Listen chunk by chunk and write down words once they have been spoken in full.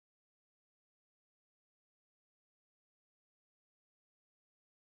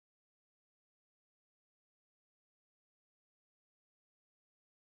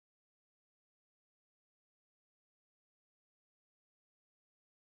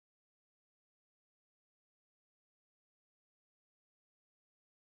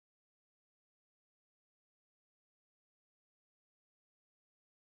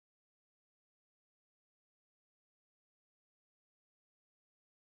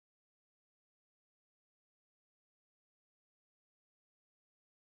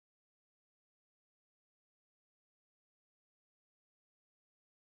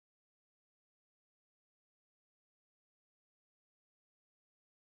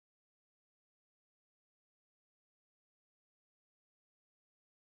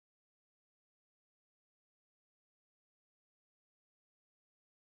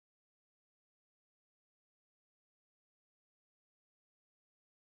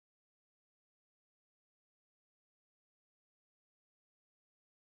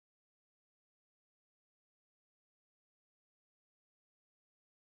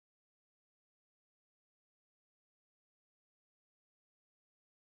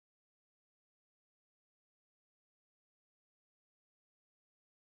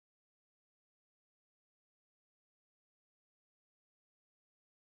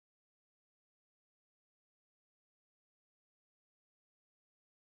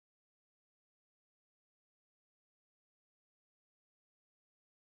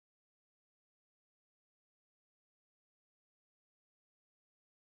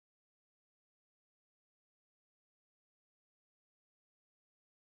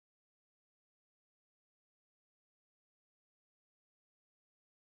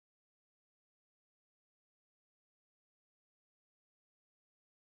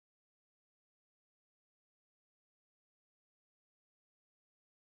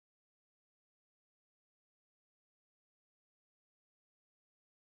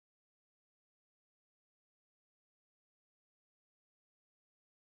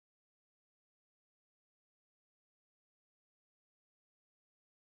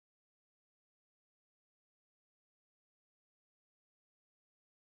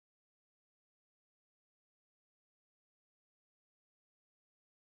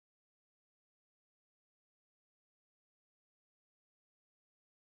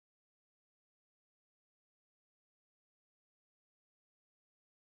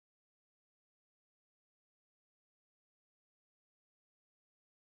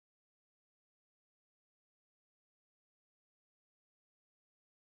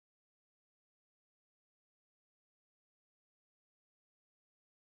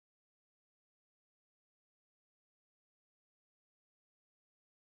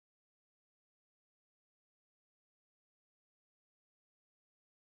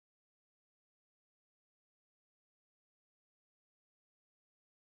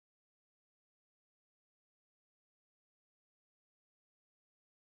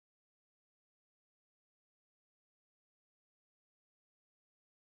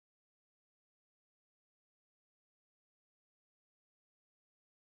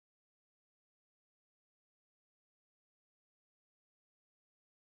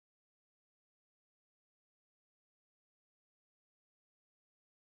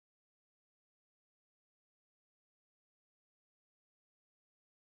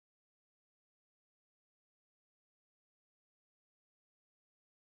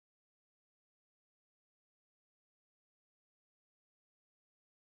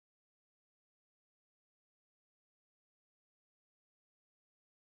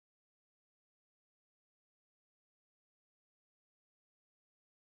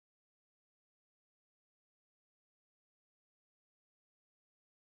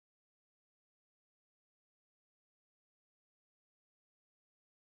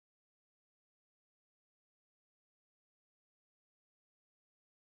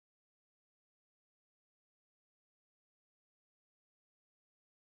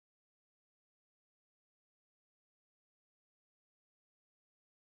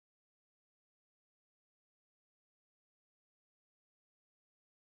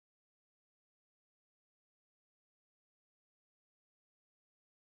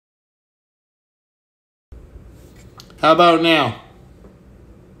How about now?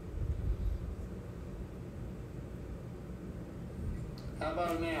 How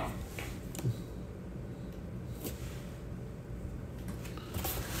about now?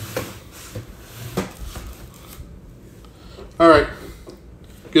 All right.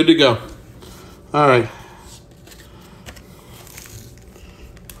 Good to go. All right.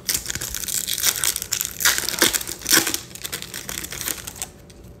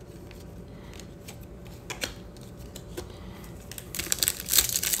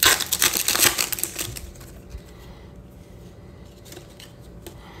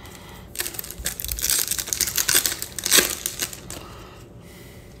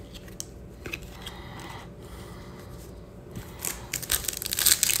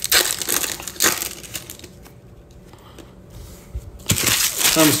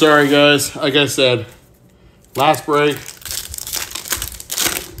 I'm sorry, guys. Like I said, last break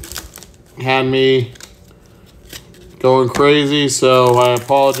had me going crazy, so I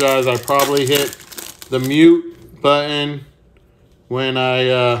apologize. I probably hit the mute button when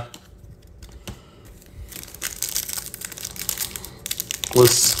I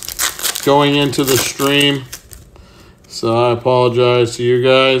was going into the stream, so I apologize to you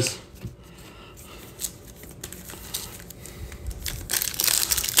guys.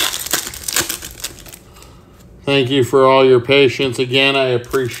 Thank you for all your patience again. I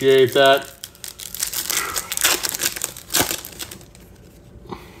appreciate that.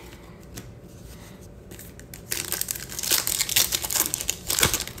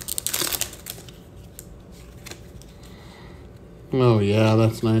 Oh, yeah,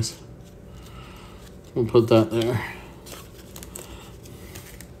 that's nice. We'll put that there.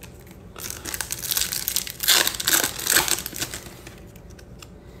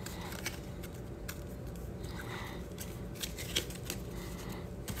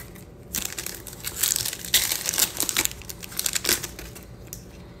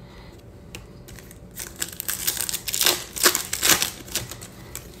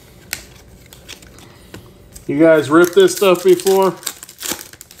 You guys ripped this stuff before?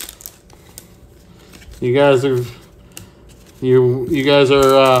 You guys are, you guys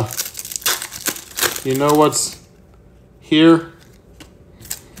are, you know what's here?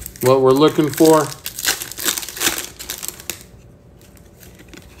 What we're looking for?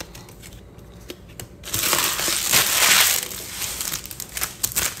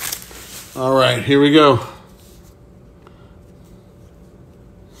 All right, here we go.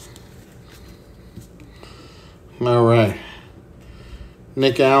 All right.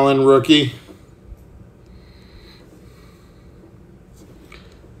 Nick Allen, rookie.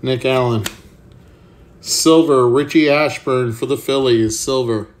 Nick Allen. Silver, Richie Ashburn for the Phillies.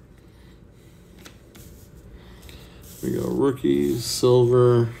 Silver. Here we go. Rookie,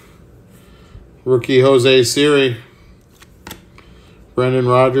 silver. Rookie, Jose Siri. Brendan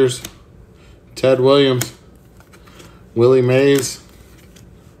Rodgers. Ted Williams. Willie Mays.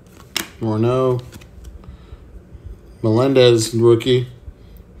 Morneau. Melendez, rookie.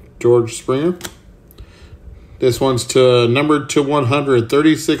 George Springer. This one's to numbered to 100.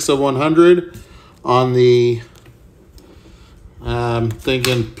 36 of 100 on the, I'm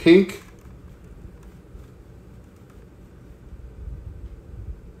thinking pink.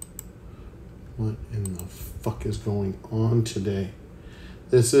 What in the fuck is going on today?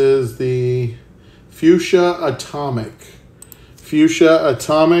 This is the Fuchsia Atomic. Fuchsia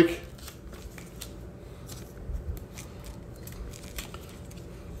Atomic.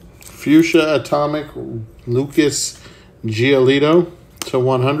 Fuchsia Atomic, Lucas Giolito to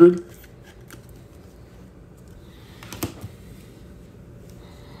 100.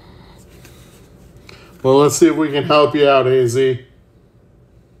 Well, let's see if we can help you out, AZ.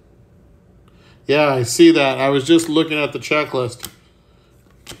 Yeah, I see that. I was just looking at the checklist.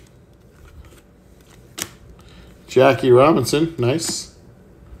 Jackie Robinson, nice.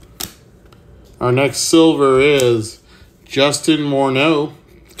 Our next silver is Justin Morneau,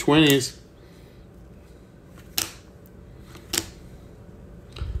 Twinnies.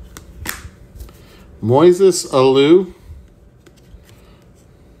 Moises Alou.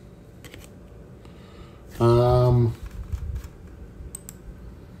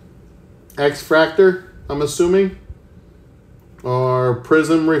 X-Fractor, I'm assuming. Or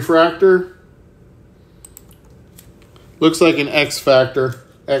Prism Refractor. Looks like an X-Fractor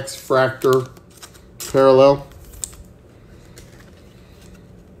parallel.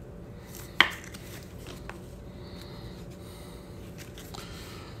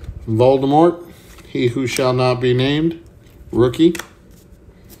 Voldemort, He Who Shall Not Be Named, rookie.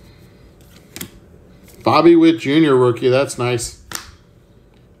 Bobby Witt Jr., rookie, that's nice.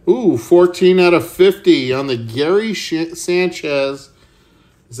 Ooh, 14 out of 50 on the Gary Sanchez.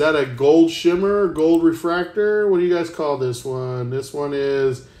 Is that a gold shimmer, gold refractor? What do you guys call this one? This one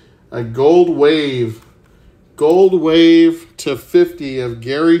is a gold wave. Gold wave to 50 of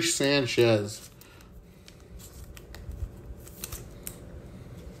Gary Sanchez.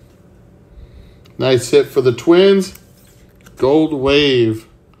 Nice hit for the Twins. Gold wave.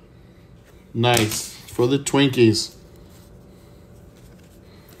 Nice for the Twinkies.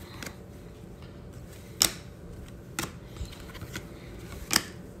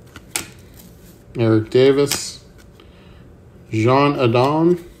 Eric Davis. Jean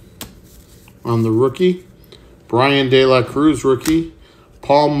Adon on the rookie. Brian De La Cruz rookie.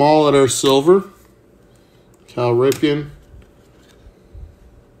 Paul Molitor silver. Cal Ripken.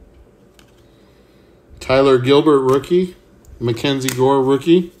 Tyler Gilbert rookie. Mackenzie Gore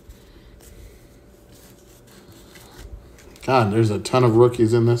rookie. God, there's a ton of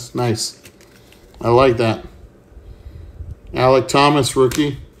rookies in this. Nice. I like that. Alec Thomas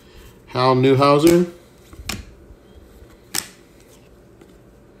rookie. Hal Newhouser.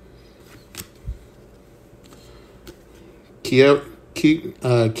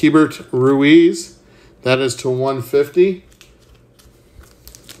 Keibert Ruiz. That is to 150.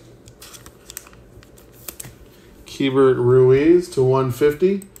 Keibert Ruiz to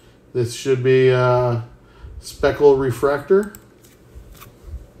 150. This should be a speckle refractor.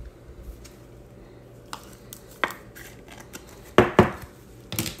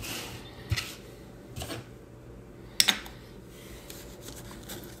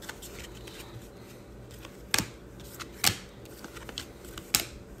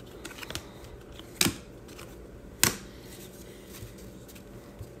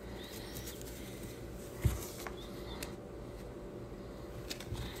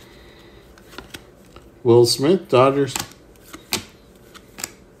 Will Smith, Dodgers.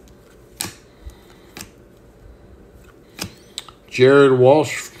 Jared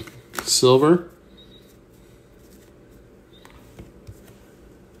Walsh, silver.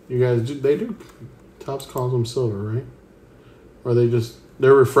 You guys, they do. Topps calls them silver, right? Or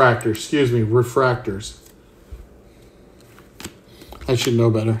they're refractors. Excuse me, refractors. I should know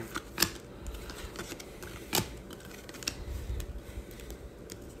better.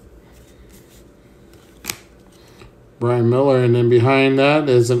 Brian Miller, and then behind that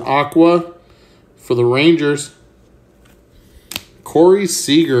is an Aqua for the Rangers. Corey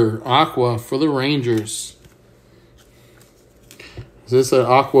Seager, Aqua for the Rangers. Is this an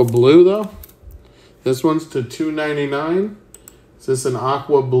Aqua Blue, though? This one's to $2.99. Is this an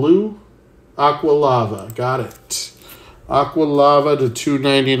Aqua Blue? Aqua Lava, got it. Aqua Lava to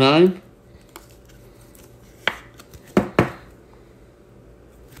 $2.99.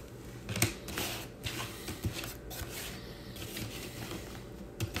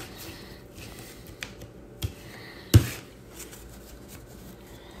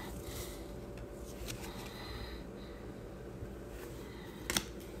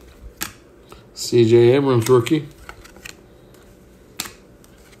 C.J. Abrams rookie.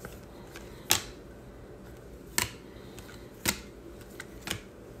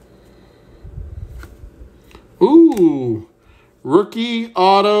 Ooh, rookie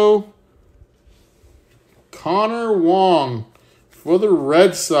auto Connor Wong for the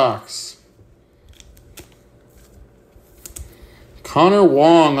Red Sox. Connor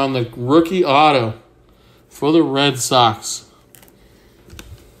Wong on the rookie auto for the Red Sox.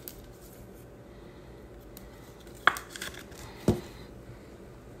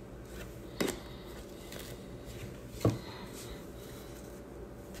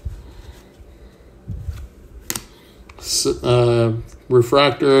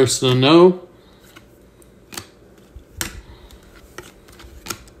 Refractor Sano.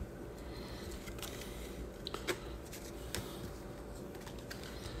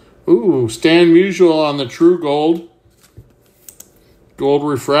 Ooh, Stan Musial on the True Gold. Gold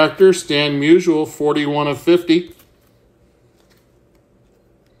refractor, Stan Musial, 41 of 50.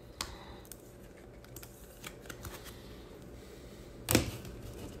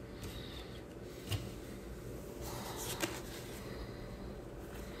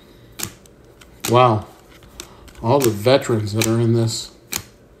 Wow, all the veterans that are in this.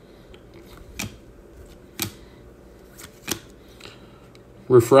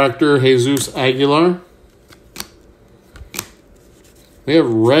 Refractor, Jesus Aguilar. We have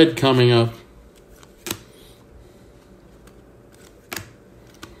red coming up.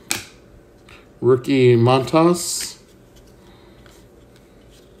 Rookie Montas.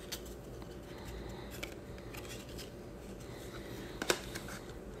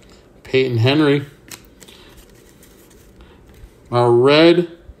 Peyton Henry. Our red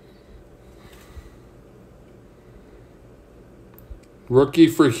Rookie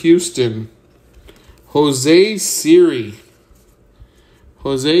for Houston, Jose Siri.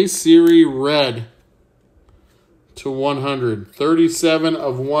 Jose Siri red to 100. 37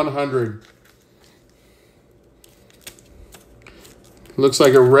 of 100. Looks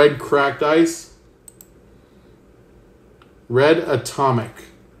like a red cracked ice. Red Atomic.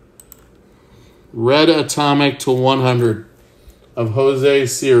 Red Atomic to 100 of Jose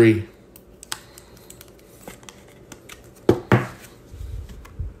Siri.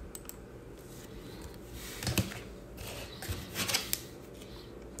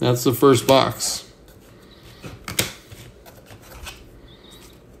 That's the first box.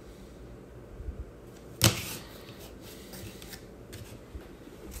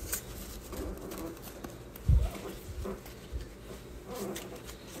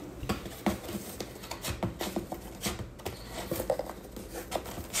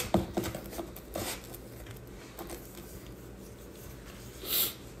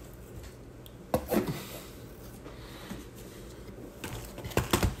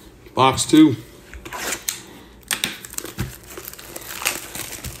 Box 2.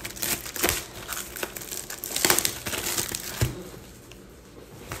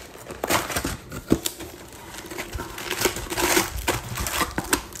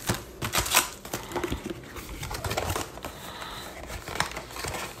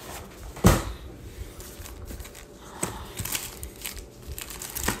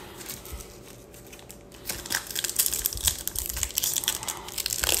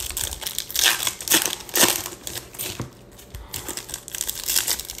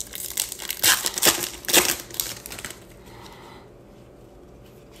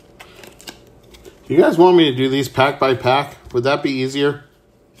 You guys want me to do these pack by pack? Would that be easier?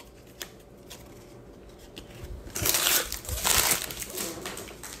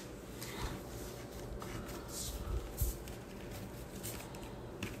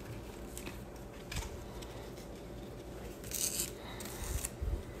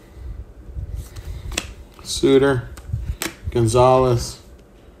 Suter, Gonzalez,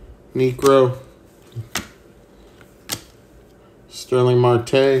 Necro, Sterling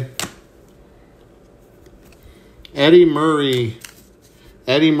Marte, Eddie Murray.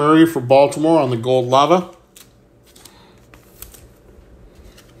 Eddie Murray for Baltimore on the gold lava.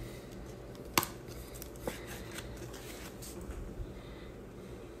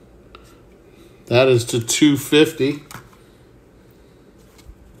 That is to 250.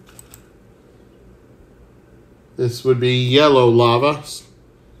 This would be yellow lava.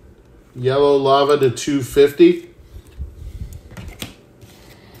 Yellow lava to 250.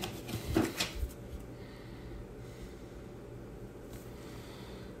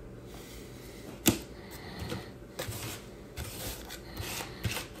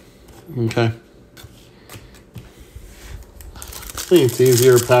 Okay. I think it's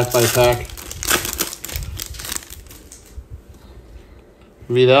easier pack by pack.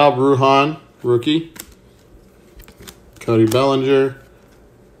 Vidal Brujan, rookie. Cody Bellinger.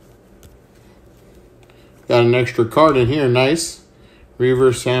 Got an extra card in here, nice.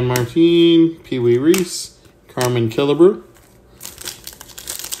 Reaver San Martin, Pee Wee Reese, Carmen Killebrew.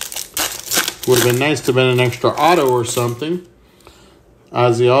 Would have been nice to have been an extra auto or something.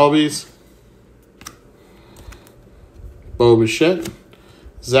 Ozzy Albies, Bo Bichette,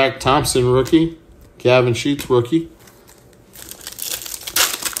 Zach Thompson, rookie, Gavin Sheets, rookie.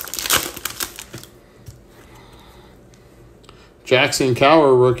 Jackson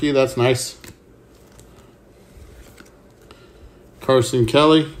Cower, rookie, that's nice. Carson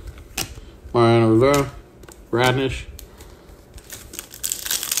Kelly, Mariano Rivera, Radnish.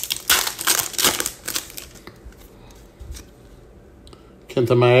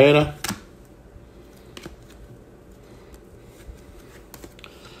 Kenta Maeda.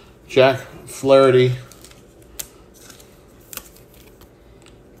 Jack Flaherty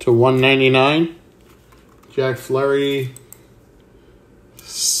to 199. Jack Flaherty,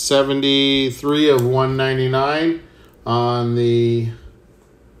 73 of 199 on the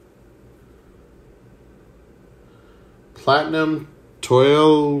Platinum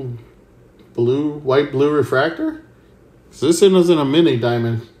Toil Blue, White Blue Refractor. So this isn't a mini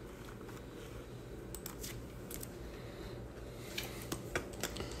diamond.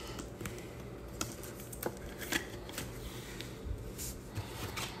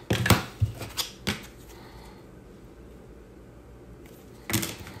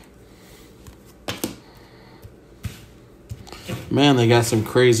 Man, they got some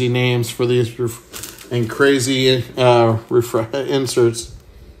crazy names for these and crazy inserts.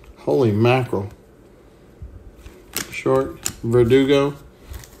 Holy mackerel. Short, Verdugo.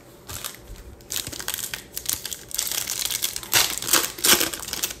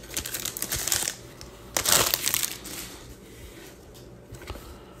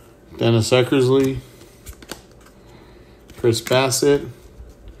 Dennis Eckersley, Chris Bassett,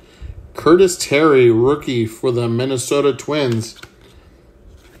 Curtis Terry, rookie for the Minnesota Twins.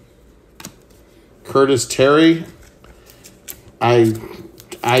 Curtis Terry, I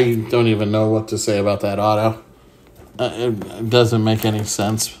don't even know what to say about that auto. It doesn't make any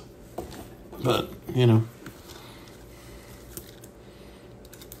sense, but you know.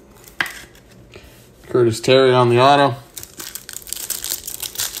 Curtis Terry on the auto.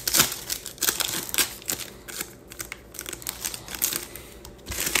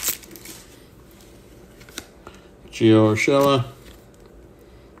 Gio Urshela.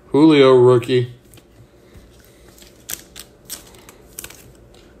 Julio, rookie.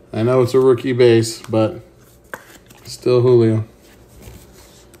 I know it's a rookie base, but still Julio.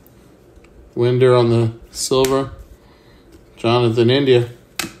 Winder on the silver. Jonathan India.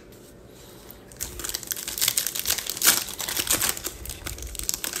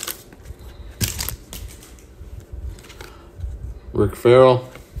 Rick Farrell.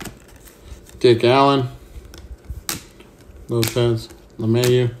 Dick Allen. Lopez.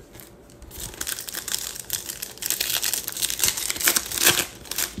 LeMahieu.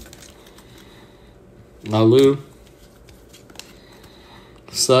 Lalu.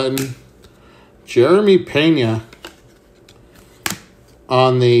 Sutton. Jeremy Pena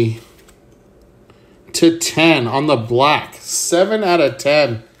on the /10 on the black. 7 out of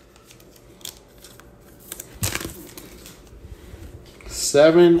 10.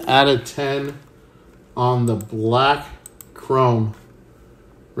 7 out of 10 on the black chrome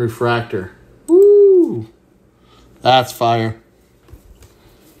refractor. Woo! That's fire.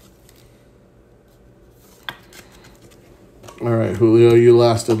 All right, Julio, you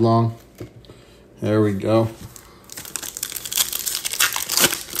lasted long. There we go.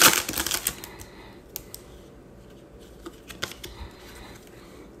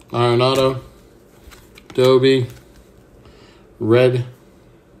 Arenado, Doby, Red,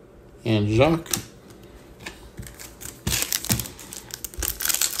 and Jacques.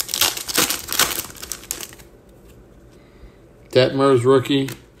 Detmers, rookie.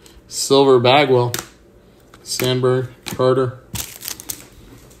 Silver Bagwell. Sandberg, Carter.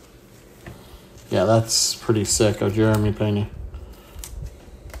 Yeah, that's pretty sick of Jeremy Pena.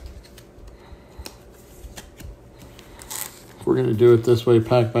 If we're going to do it this way,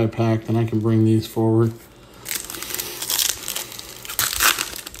 pack by pack, then I can bring these forward.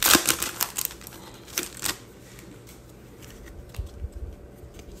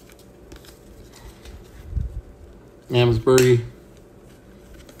 Amsbury,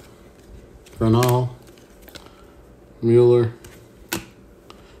 Granal, Mueller,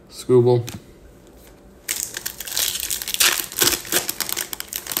 Skubal,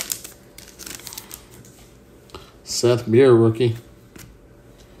 Seth Beer, rookie,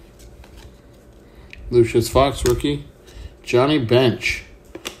 Lucius Fox, rookie, Johnny Bench,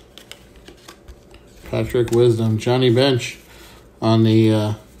 Patrick Wisdom, Johnny Bench on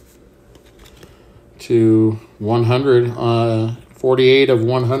the to 100, 48 of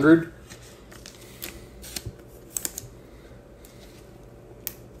 100.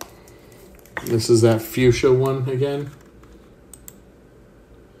 This is that fuchsia one again.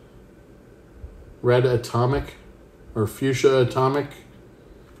 Red Atomic or Fuchsia Atomic.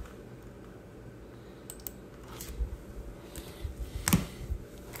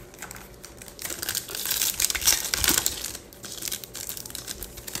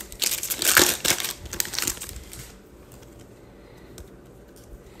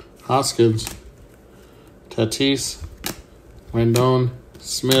 Hoskins, Tatis, Rendon,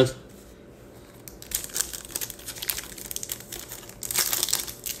 Smith,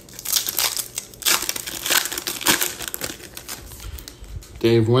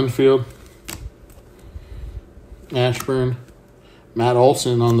 Dave Winfield, Ashburn, Matt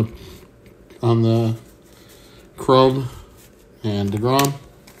Olson on the chrome, and DeGrom.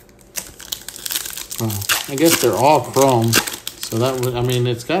 I guess they're all chrome. So that would, I mean,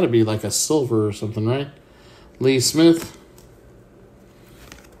 it's got to be like a silver or something, right? Lee Smith,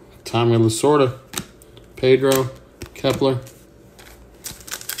 Tommy Lasorda, Pedro, Kepler,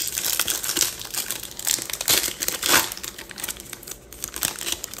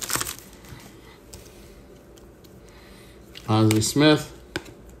 Ozzie Smith.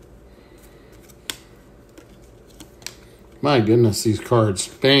 My goodness, these cards.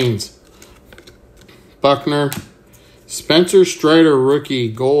 Baines, Buckner, Spencer Strider,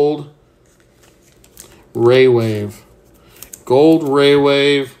 rookie, gold, Ray Wave. Gold Ray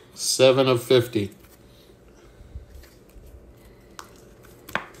Wave, 7 of 50.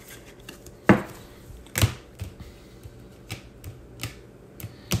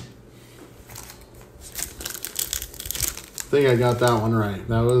 think I got that one right.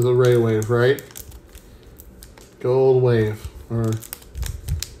 That was a Ray Wave, right? Gold Wave. Or,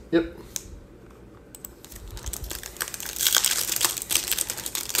 yep.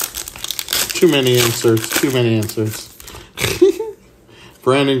 Too many inserts. Too many inserts.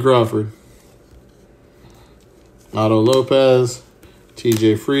 Brandon Crawford. Otto Lopez.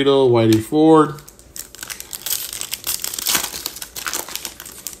 TJ Friedel. Whitey Ford.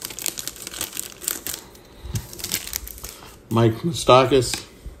 Mike Moustakas.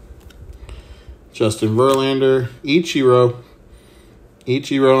 Justin Verlander. Ichiro.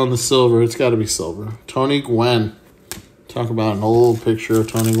 Ichiro on the silver. It's got to be silver. Tony Gwynn. Talk about an old picture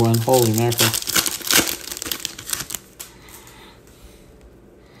of Tony Gwynn. Holy mackerel.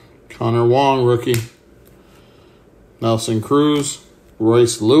 Connor Wong, rookie. Nelson Cruz.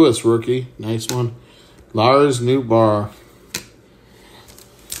 Royce Lewis, rookie. Nice one. Lars Nootbaar.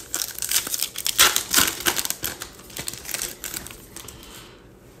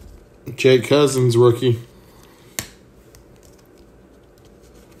 Jake Cousins, rookie.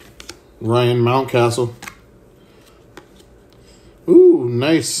 Ryan Mountcastle. Ooh,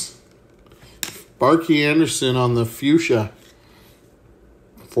 nice. Sparky Anderson on the fuchsia.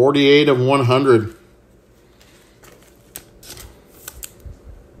 48 of 100.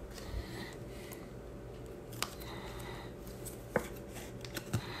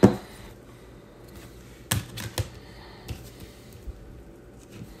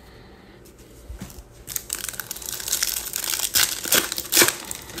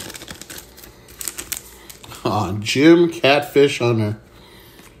 Jim Catfish Hunter.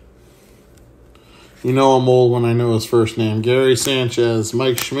 You know I'm old when I know his first name. Gary Sanchez,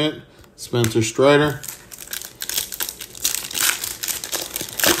 Mike Schmidt, Spencer Strider.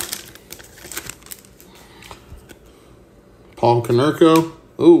 Paul Konerko.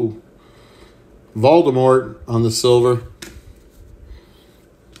 Ooh. Voldemort on the silver.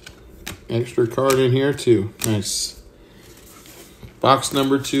 Extra card in here too. Nice. Box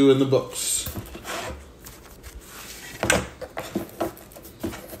number 2 in the books.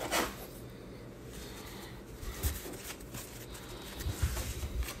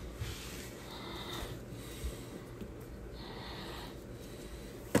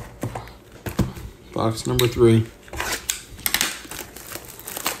 Box number 3.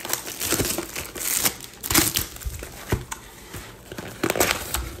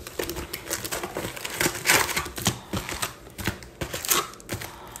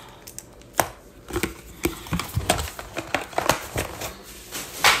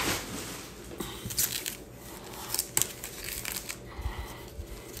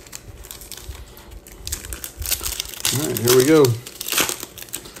 All right, here we go.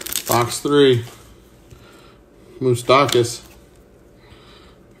 Box 3. Moustakas,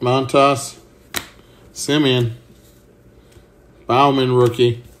 Montas, Simeon, Bauman,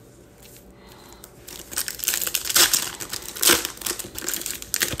 rookie.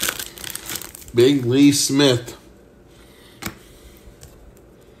 Big Lee Smith,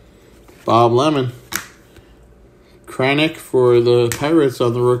 Bob Lemon, Kranick for the Pirates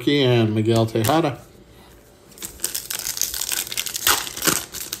on the rookie, and Miguel Tejada.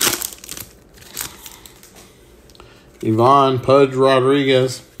 Ivan Pudge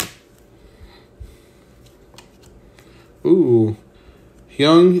Rodriguez. Ooh.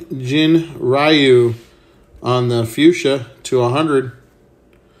 Hyung Jin Ryu on the fuchsia to 100.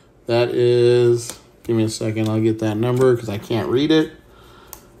 That is, give me a second, I'll get that number because I can't read it.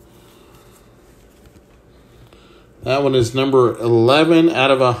 That one is number 11 out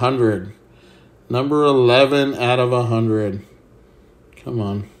of 100. Number 11 out of 100. Come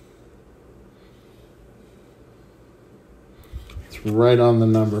on. Right on the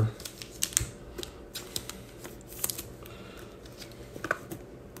number.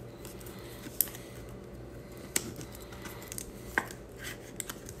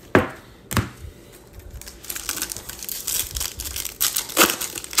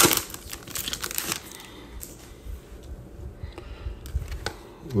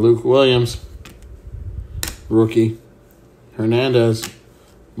 Luke Williams, rookie. Hernandez,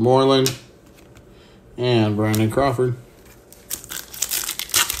 Moreland, and Brandon Crawford.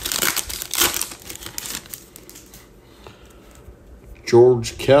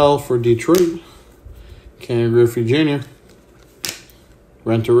 George Kell for Detroit. Kenny Griffey Jr.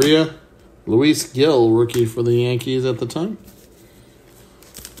 Renteria. Luis Gil, rookie for the Yankees at the time.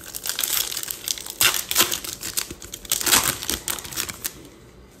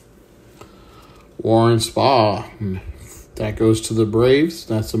 Warren Spahn. That goes to the Braves.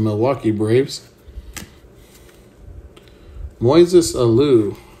 That's the Milwaukee Braves. Moises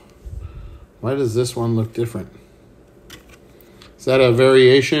Alou. Why does this one look different? Is that a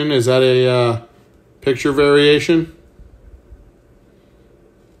variation? Is that a picture variation?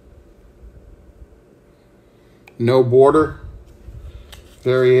 No border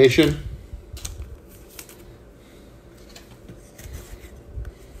variation.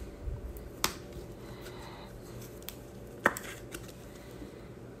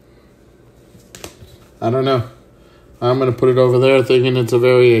 I don't know. I'm going to put it over there thinking it's a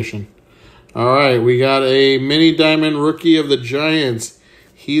variation. All right, we got a mini diamond rookie of the Giants,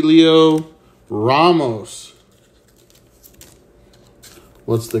 Helio Ramos.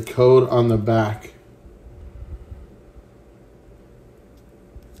 What's the code on the back?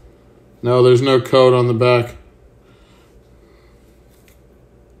 No, there's no code on the back.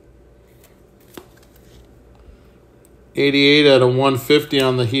 $88 out of $150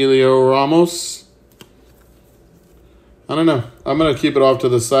 on the Helio Ramos. I don't know. I'm going to keep it off to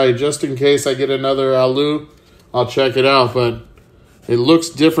the side just in case I get another Alu. I'll check it out, but it looks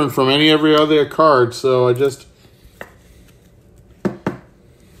different from every other card, so I just...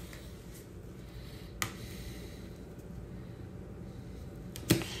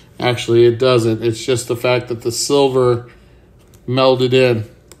 Actually, it doesn't. It's just the fact that the silver melded in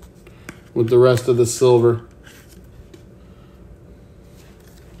with the rest of the silver.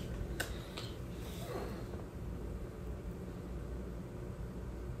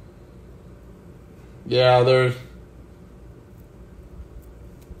 Yeah, there's...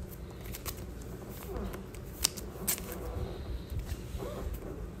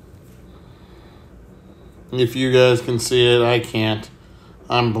 If you guys can see it, I can't.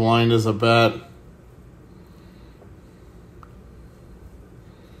 I'm blind as a bat.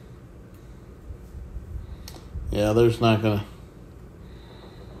 Yeah, there's not gonna...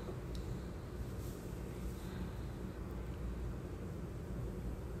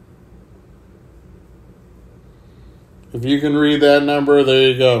 If you can read that number, there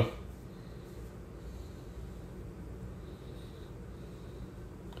you go.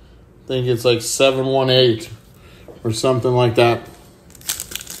 I think it's like 718 or something like that.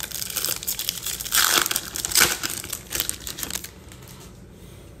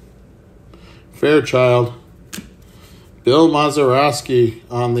 Fairchild. Bill Mazeroski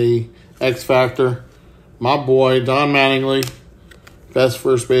on the X Factor. My boy, Don Mattingly. Best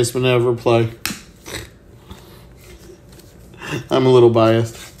first baseman to ever play. I'm a little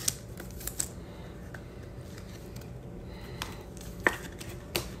biased.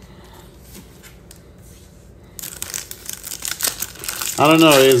 I don't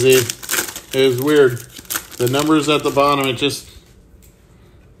know, Izzy. It was weird. The numbers at the bottom, it just...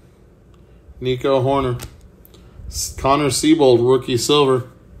 Nico Horner. Connor Siebold, rookie silver.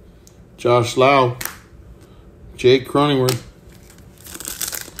 Josh Lau. Jake Cronenworth.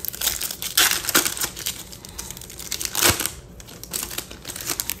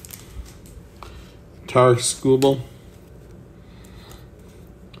 Tarek Skubal.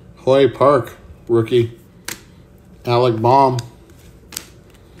 Hoy Park, rookie. Alec Baum.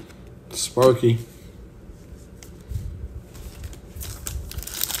 Sparky.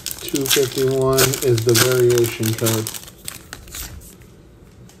 251 is the variation code.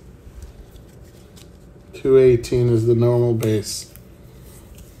 218 is the normal base.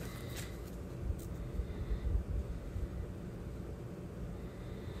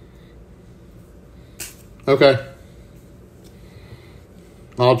 Okay.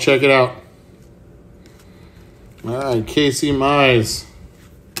 I'll check it out. All right, Casey Mize.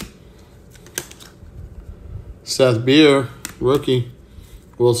 Seth Beer, rookie.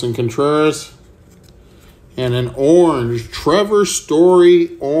 Wilson Contreras. And an orange, Trevor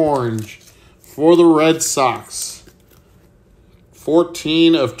Story orange for the Red Sox.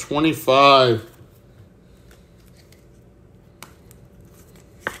 14 of 25.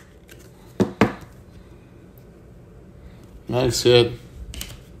 Nice hit.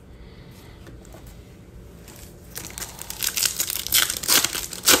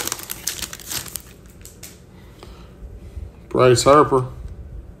 Bryce Harper.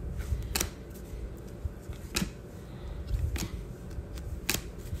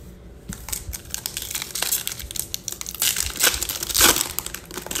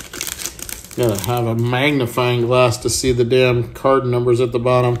 Gotta have a magnifying glass to see the damn card numbers at the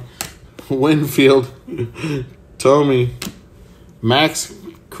bottom. Winfield. Tommy. Max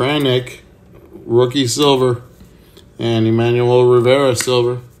Kranick, rookie silver. And Emmanuel Rivera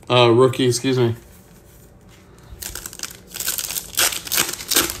silver. Rookie, excuse me.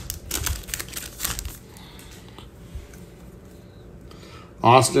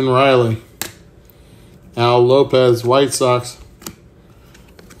 Austin Riley. Al Lopez, White Sox.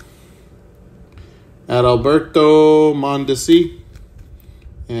 Adalberto Mondesi,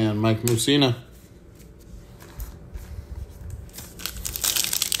 and Mike Mussina.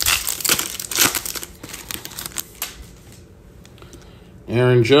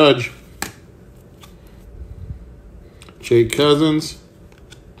 Aaron Judge. Jake Cousins.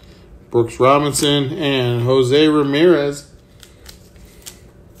 Brooks Robinson and Jose Ramirez.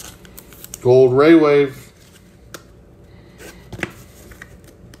 Gold Ray Wave.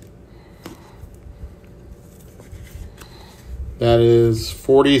 That is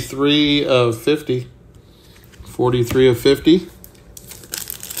 43 of 50. 43 of 50.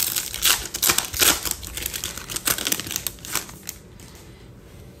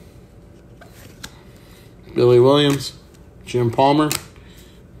 Billy Williams. Jim Palmer.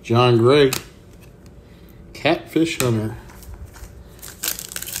 John Gray. Catfish Hunter.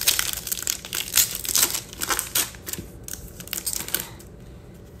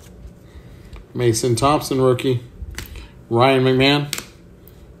 Mason Thompson, rookie. Ryan McMahon.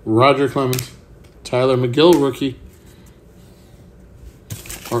 Roger Clemens. Tyler McGill, rookie.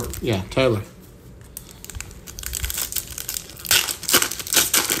 Tyler.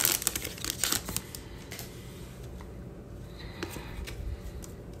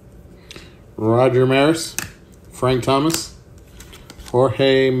 Roger Maris, Frank Thomas,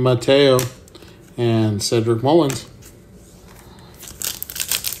 Jorge Mateo, and Cedric Mullins.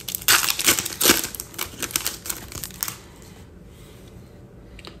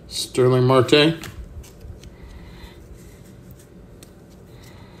 Sterling Marte.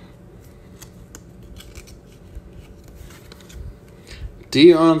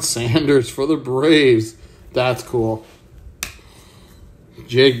 Deion Sanders for the Braves. That's cool.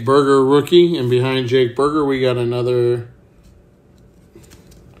 Jake Berger, rookie. And behind Jake Berger, we got another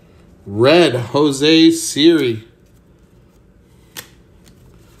red Jose Siri.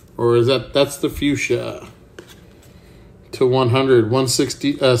 Or is that's the fuchsia. To 100.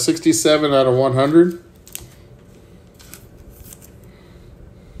 67 out of 100.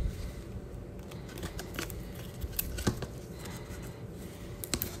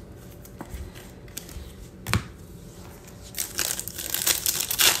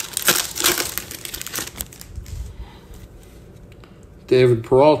 David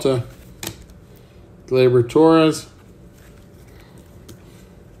Peralta, Gleyber Torres,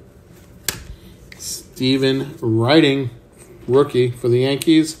 Steven Writing, rookie for the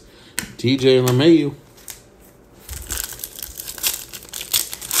Yankees, DJ LeMahieu.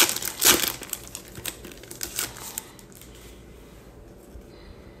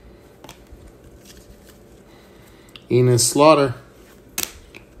 Enos Slaughter,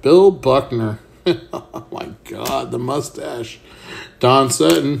 Bill Buckner. Oh my God, the mustache. Don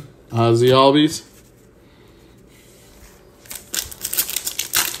Sutton, Ozzy Albies.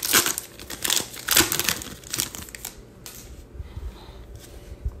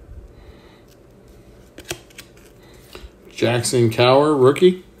 Jackson Cower,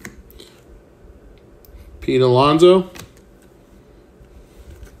 rookie. Pete Alonso.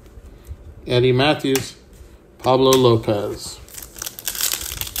 Eddie Matthews. Pablo Lopez.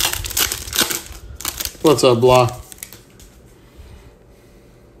 What's up, Blah?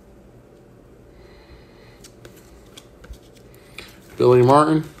 Billy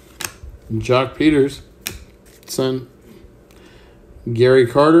Martin, Jock Peters, son Gary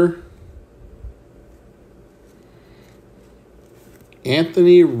Carter,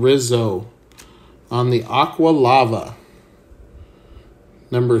 Anthony Rizzo on the Aqua Lava.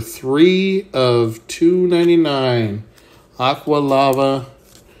 Number 3 of 299. Aqua Lava,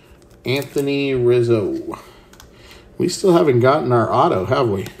 Anthony Rizzo. We still haven't gotten our auto, have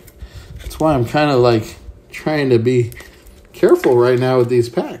we? That's why I'm kind of like trying to be careful right now with these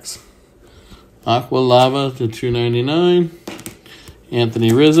packs. Aqua Lava to 299.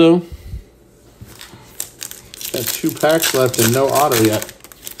 Anthony Rizzo. Got 2 packs left and no auto yet.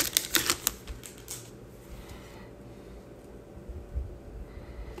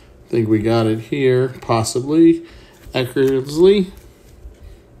 Think we got it here, possibly. Eckersley.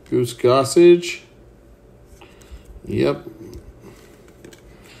 Goose Gossage. Yep.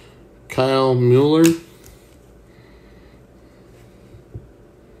 Kyle Mueller.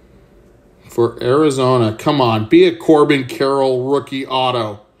 For Arizona. Come on. Be a Corbin Carroll rookie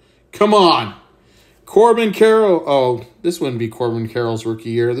auto. Come on. Corbin Carroll. Oh, this wouldn't be Corbin Carroll's rookie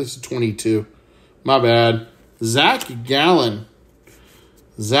year. This is 22. My bad. Zach Gallen.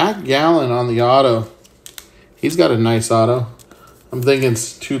 Zach Gallen on the auto. He's got a nice auto. I'm thinking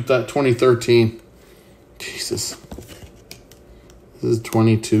it's 2013. Jesus. This is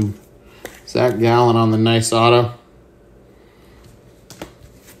 22. Zach Gallen on the nice auto.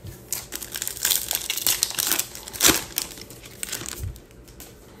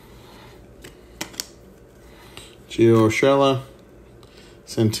 Gio Urshela,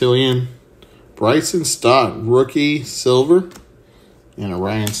 Centillion, Bryson Stott, rookie silver, and a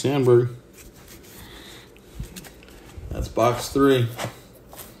Ryan Sandberg. That's box 3.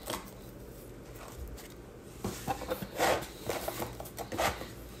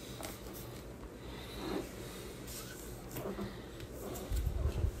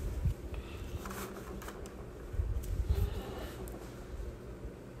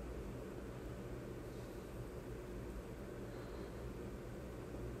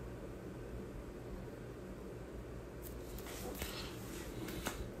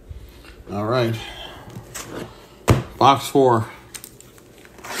 All right. Box 4.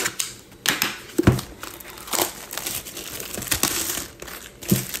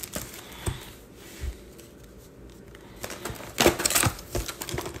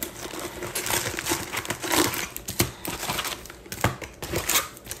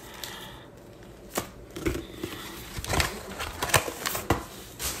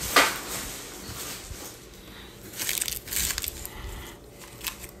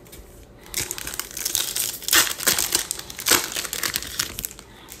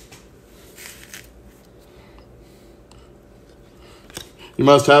 You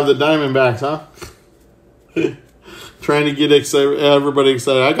must have the Diamondbacks, huh? Trying to get everybody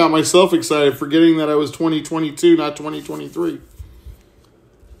excited. I got myself excited, forgetting that I was 2022, not 2023.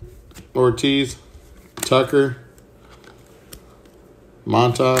 Ortiz, Tucker,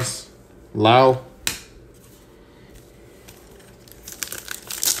 Montas, Lau.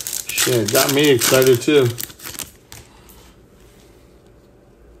 Shit, got me excited too.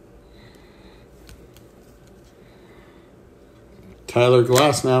 Tyler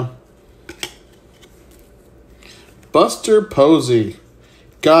Glasnow. Buster Posey.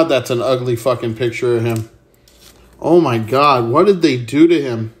 God, that's an ugly fucking picture of him. Oh my God, what did they do to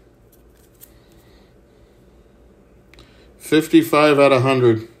him? 55 out of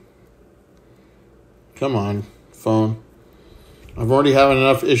 100. Come on, phone. I've already having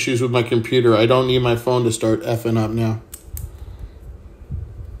enough issues with my computer. I don't need my phone to start effing up now.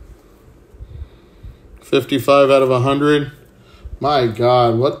 55 out of 100. My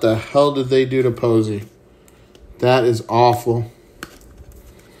God, what the hell did they do to Posey? That is awful.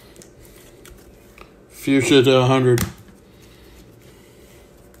 Fuchsia to 100.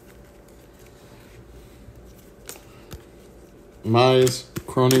 Mize,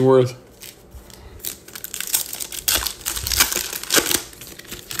 Cronenworth.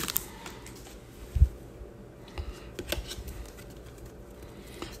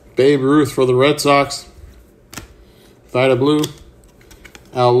 Babe Ruth for the Red Sox. Vida Blue.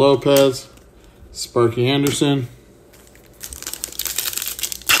 Al Lopez. Sparky Anderson.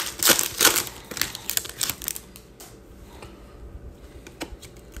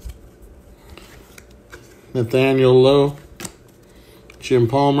 Nathaniel Lowe. Jim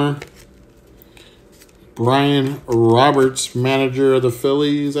Palmer. Brian Roberts, manager of the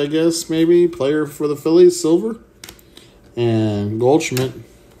Phillies, I guess, maybe. Player for the Phillies, silver. And Goldschmidt.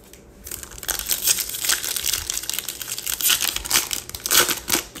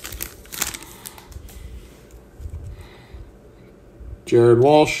 Jared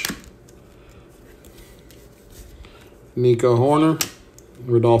Walsh. Nico Horner.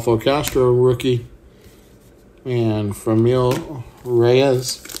 Rodolfo Castro, rookie. And Franmil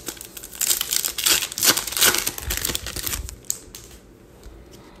Reyes.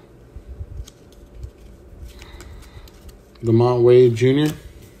 Lamont Wade Jr.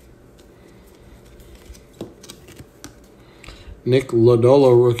 Nick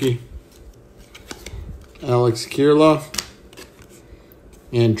Lodolo, rookie. Alex Kirilloff.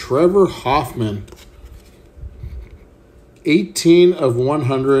 And Trevor Hoffman. 18 of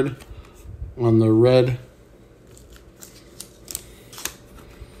 100 on the red.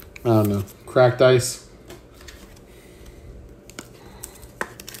 I don't know. Cracked ice.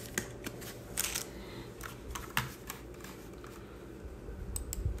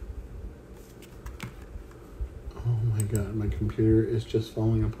 Oh my God, my computer is just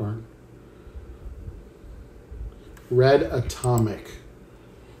falling apart. Red Atomic.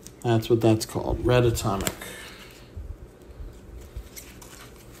 That's what that's called. Red Atomic.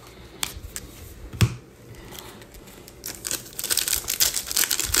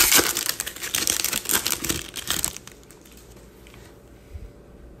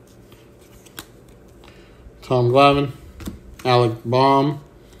 Tom Glavine, Alec Baum,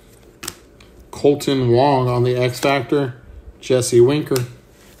 Colton Wong on the X Factor, Jesse Winker.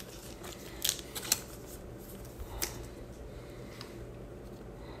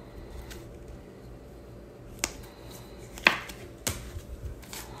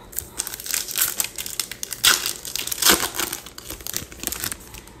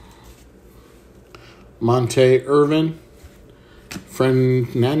 Monte Irvin.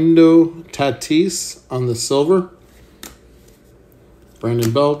 Fernando Tatis on the silver.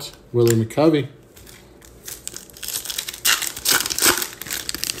 Brandon Belt. Willie McCovey.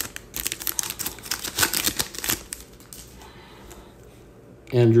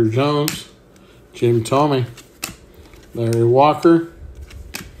 Andrew Jones. Jim Thome. Larry Walker.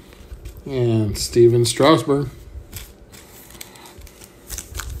 And Steven Strasburg.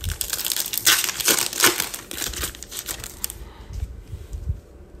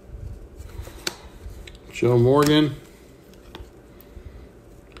 Joe Morgan.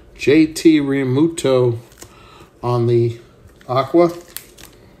 JT Realmuto on the Aqua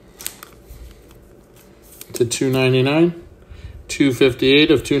to $2.99.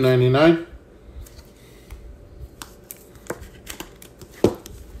 258 of 299.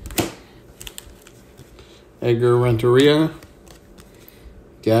 Edgar Renteria.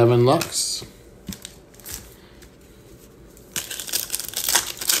 Gavin Lux.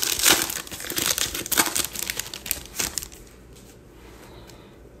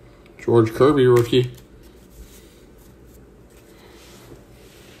 George Kirby, rookie.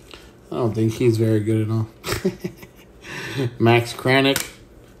 I don't think he's very good at all. Max Kranick.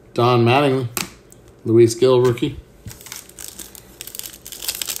 Don Mattingly. Luis Gill, rookie.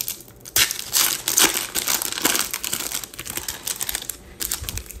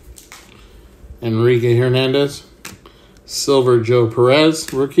 Enrique Hernandez. Silver Joe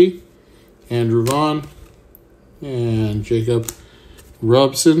Perez, rookie. Andrew Vaughn. And Jacob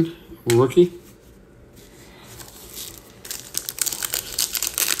Robson, rookie.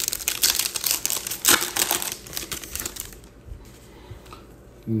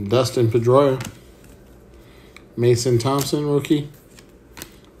 Dustin Pedroia. Mason Thompson, rookie.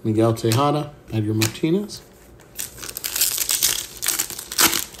 Miguel Tejada. Edgar Martinez.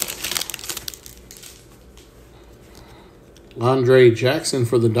 Andre Jackson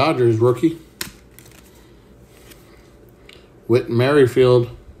for the Dodgers, rookie. Whit Merrifield.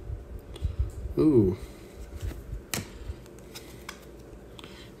 Ooh.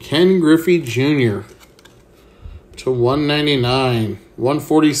 Ken Griffey Jr. to $199.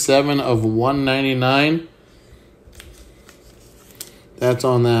 147 of 199. That's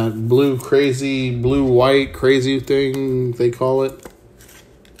on that blue-white crazy thing they call it.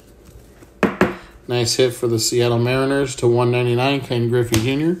 Nice hit for the Seattle Mariners to $199. Ken Griffey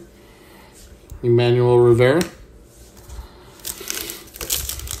Jr. Emmanuel Rivera.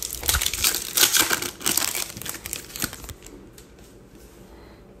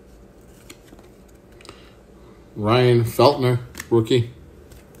 Ryan Feltner, rookie.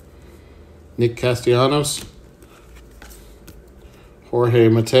 Nick Castellanos. Jorge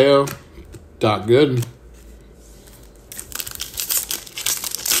Mateo. Doc Gooden.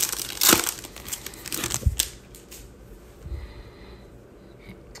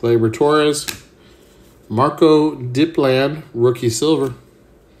 Gleyber Torres. Marco Dipland, rookie silver.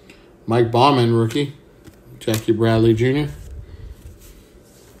 Mike Baumann, rookie. Jackie Bradley Jr.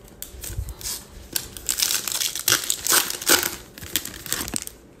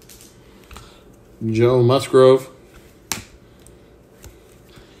 Joe Musgrove.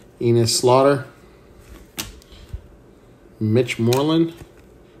 Enos Slaughter. Mitch Moreland.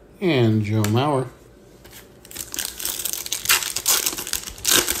 And Joe Mauer.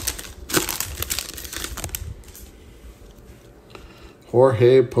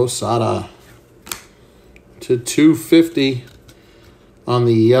 Jorge Posada to $250 on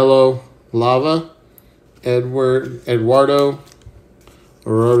the yellow lava. Eduardo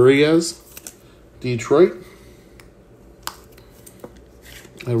Rodriguez, Detroit.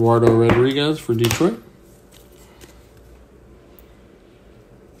 Eduardo Rodriguez for Detroit.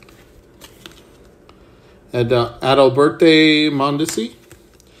 Adalberto Mondesi,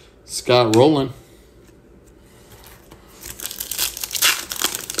 Scott Rowland.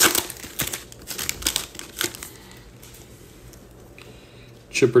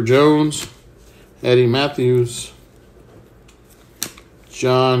 Chipper Jones, Eddie Matthews,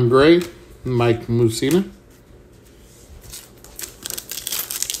 John Gray, Mike Mussina.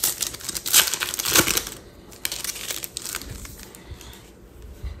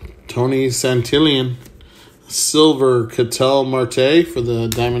 Tony Santillan, silver Ketel Marte for the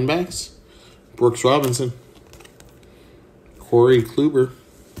Diamondbacks. Brooks Robinson. Corey Kluber.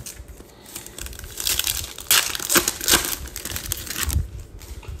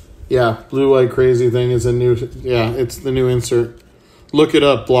 Yeah, blue white crazy thing is a new. Yeah, it's the new insert. Look it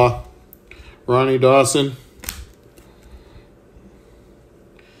up, blah. Ronnie Dawson.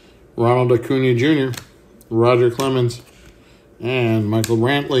 Ronald Acuna Jr. Roger Clemens. And Michael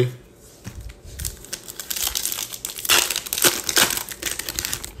Brantley.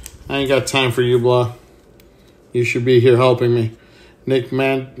 I ain't got time for you, blah. You should be here helping me. Nick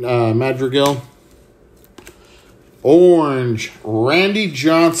Madrigal. Orange, Randy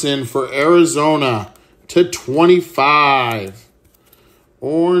Johnson for Arizona /25.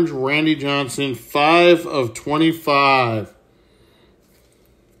 Orange, Randy Johnson, 5 of 25.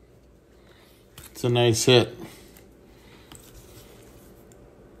 It's a nice hit.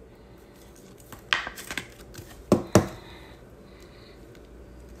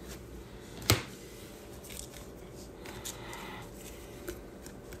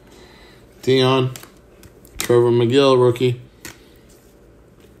 Dion, Trevor McGill, rookie.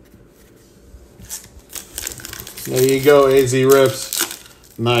 There you go, AZ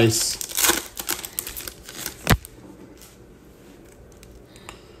Rips. Nice.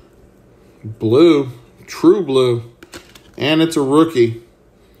 Blue, true blue. And it's a rookie.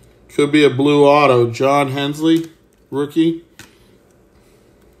 Could be a blue auto. John Hensley, rookie.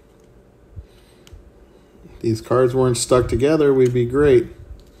 If these cards weren't stuck together, we'd be great.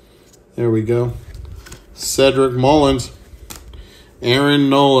 There we go. Cedric Mullins. Aaron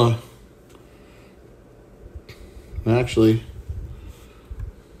Nola. Actually,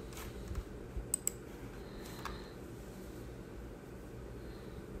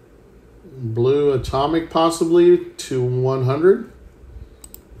 blue atomic possibly /100.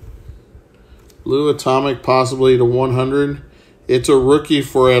 Blue atomic possibly /100. It's a rookie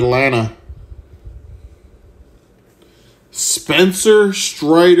for Atlanta. Spencer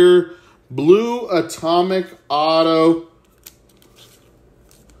Strider. Blue atomic auto.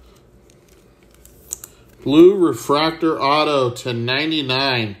 Blue refractor auto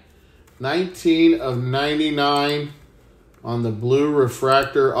 /99. 19 of 99 on the blue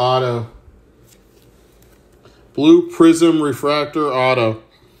refractor auto. Blue prism refractor auto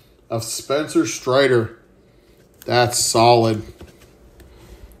of Spencer Strider. That's solid.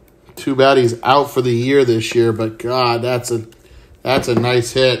 Too bad he's out for the year this year, but God, that's a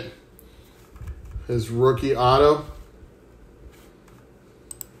nice hit. His rookie auto.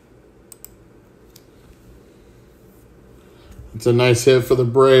 It's a nice hit for the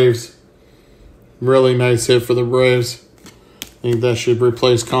Braves. Really nice hit for the Braves. I think that should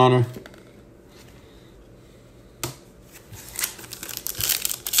replace Connor.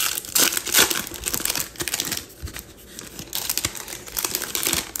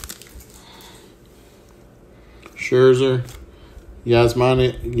 Scherzer.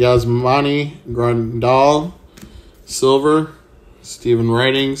 Yasmani Grandal, silver, Steven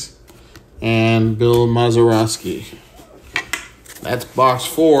Writings, and Bill Mazeroski. That's box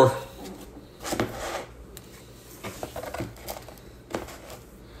 4.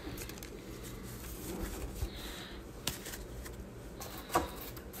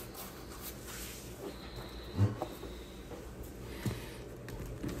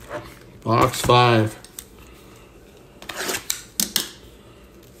 Box 5.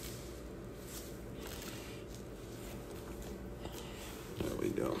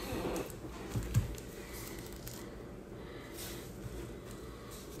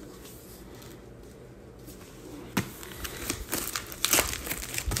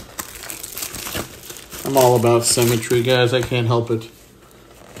 I'm all about symmetry, guys. I can't help it.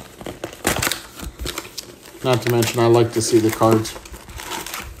 Not to mention, I like to see the cards.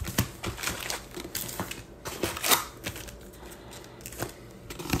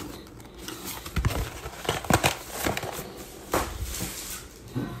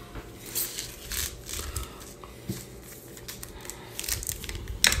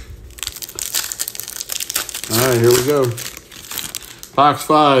 All right, here we go. Box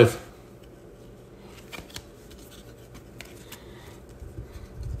 5.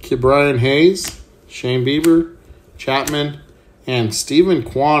 Brian Hayes, Shane Bieber, Chapman, and Stephen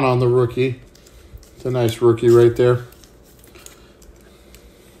Kwan on the rookie. It's a nice rookie right there.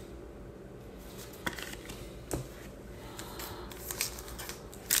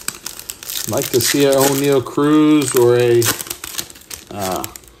 I'd like to see an O'Neal Cruz or a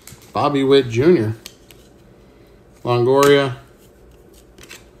Bobby Witt Jr. Longoria,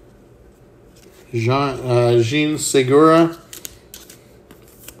 Jean Segura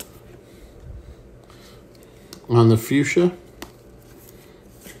on the fuchsia.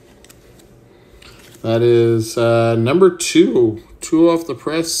 That is number 2. 2 off the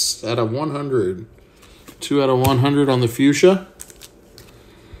press out of 100. 2 out of 100 on the fuchsia.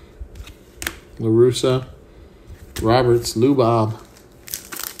 La Russa, Roberts, Lou Bob.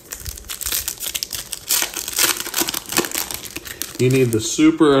 You need the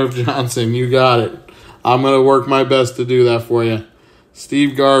super of Johnson. You got it. I'm going to work my best to do that for you.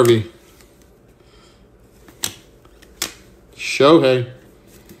 Steve Garvey. Shohei.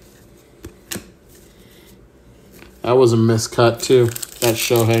 That was a miscut too. That's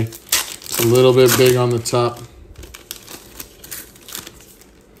Shohei. A little bit big on the top.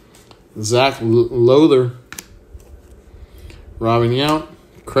 Zach Lowther. Robin Yount.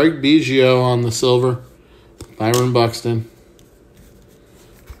 Craig Biggio on the silver. Byron Buxton.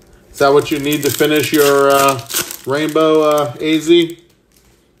 Is that what you need to finish your rainbow AZ?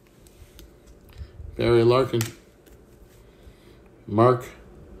 Barry Larkin. Mark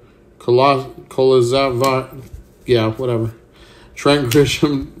Kolozava. Yeah, whatever. Trent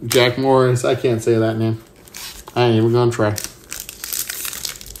Grisham. Jack Morris. I can't say that name. I ain't even going to try.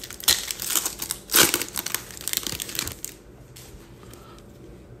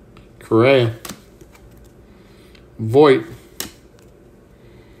 Correa. Voigt.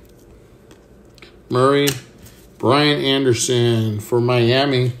 Murray. Brian Anderson for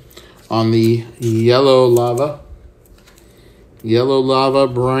Miami on the Yellow Lava. Yellow Lava,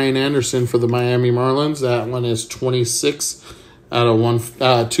 Brian Anderson for the Miami Marlins. That one is 26 out of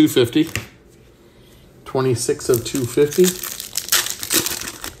 250. 26 of 250.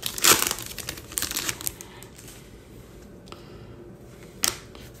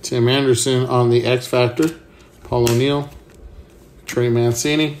 Tim Anderson on the X Factor. Paul O'Neill. Trey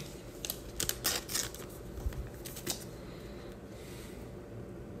Mancini.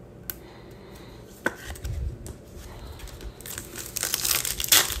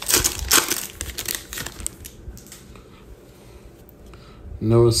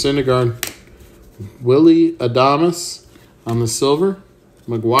 Noah Syndergaard. Willie Adames on the silver.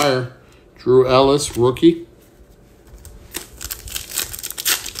 McGuire. Drew Ellis, rookie.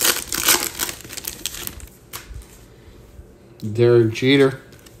 Derek Jeter.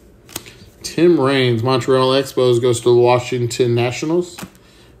 Tim Raines, Montreal Expos, goes to the Washington Nationals.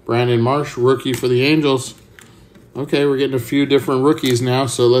 Brandon Marsh, rookie for the Angels. Okay, we're getting a few different rookies now,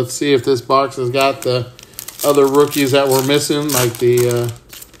 so let's see if this box has got the other rookies that we're missing, like the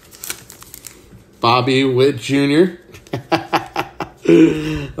Bobby Witt Jr.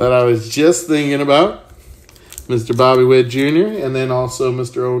 that I was just thinking about. Mr. Bobby Witt Jr. and then also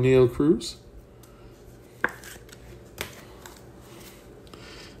Mr. O'Neill Cruz.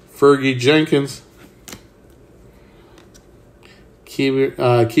 Fergie Jenkins.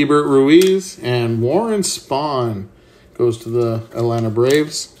 Keibert Ruiz and Warren Spahn goes to the Atlanta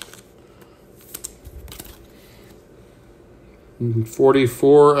Braves.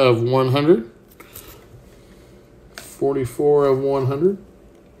 44 of 100. 44 of 100.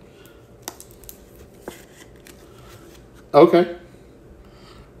 Okay.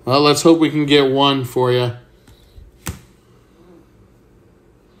 Well, let's hope we can get one for you.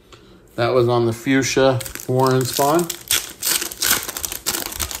 That was on the fuchsia Warren Spahn.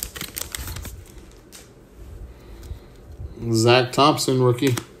 Zach Thompson,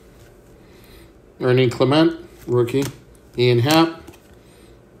 rookie. Ernie Clement, rookie. Ian Happ.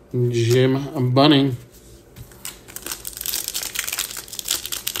 Jim Bunning.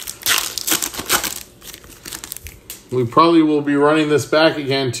 We probably will be running this back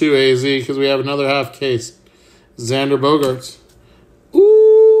again too, AZ, because we have another half case. Xander Bogaerts.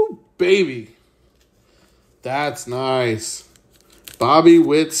 Ooh, baby. That's nice. Bobby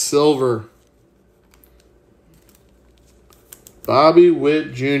Witt Silver. Bobby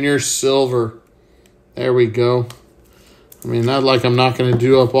Witt Jr. Silver. There we go. I mean, not like I'm not going to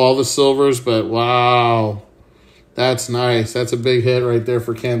do up all the silvers, but wow. That's nice. That's a big hit right there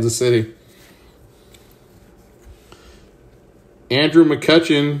for Kansas City. Andrew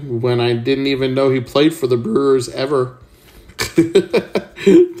McCutchen, when I didn't even know he played for the Brewers ever.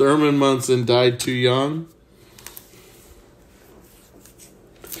 Thurman Munson died too young.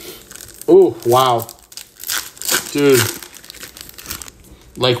 Oh, wow. Dude.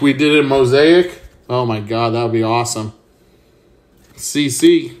 Like we did in Mosaic. Oh, my God. That would be awesome.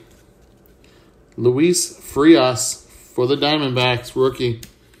 CC. Luis Frias for the Diamondbacks, rookie.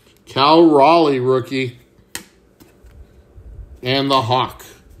 Cal Raleigh, rookie. And the Hawk,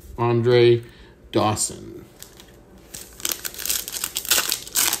 Andre Dawson.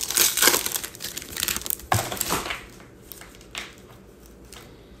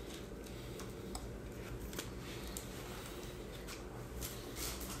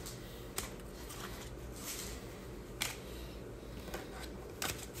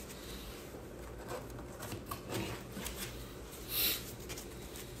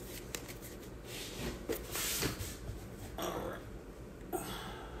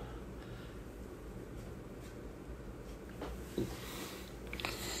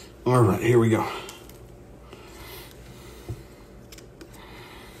 All right, here we go.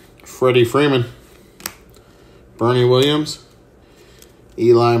 Freddie Freeman. Bernie Williams.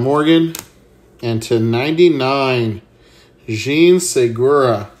 Eli Morgan. And to 99, Jean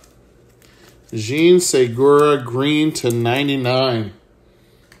Segura. Jean Segura, green to 99.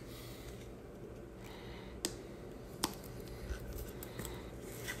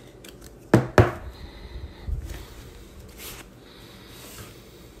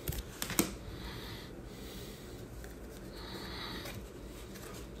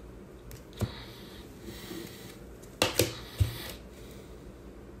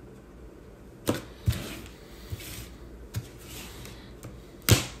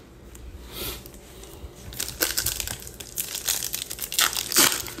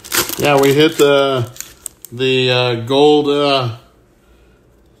 Yeah, we hit the gold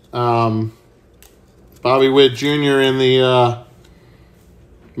Bobby Witt Jr. in the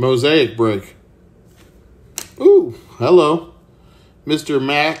mosaic break. Ooh, hello. Mr.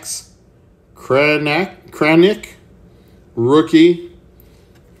 Max Kranick, rookie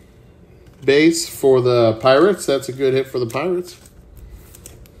base for the Pirates. That's a good hit for the Pirates.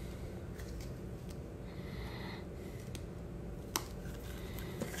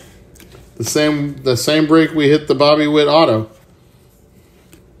 The same break we hit the Bobby Witt auto.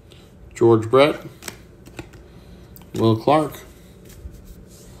 George Brett, Will Clark.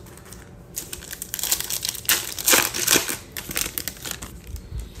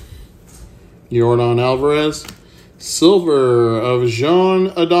 Yordan Alvarez. Silver of Jean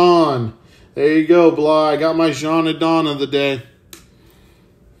Adon. There you go, Blah. I got my Jean Adon of the day.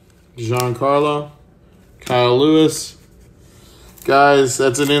 Giancarlo. Kyle Lewis. Guys,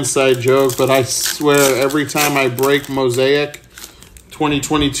 that's an inside joke, but I swear every time I break Mosaic,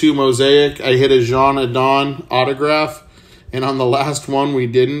 2022 Mosaic, I hit a Jean Adon autograph. And on the last one, we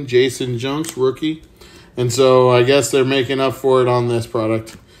didn't. Jason Junks, rookie. And so I guess they're making up for it on this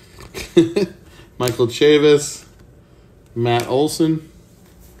product. Michael Chavis. Matt Olson.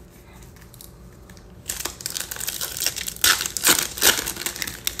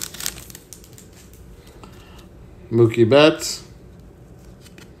 Mookie Betts.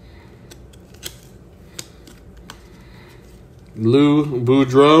 Lou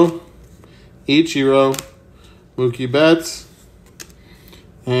Boudreau, Ichiro, Mookie Betts,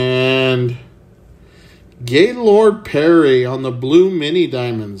 and Gaylord Perry on the blue mini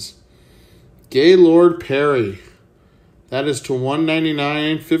diamonds. Gaylord Perry. That is to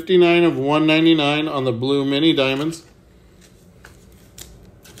 199, 59 of 199 on the blue mini diamonds.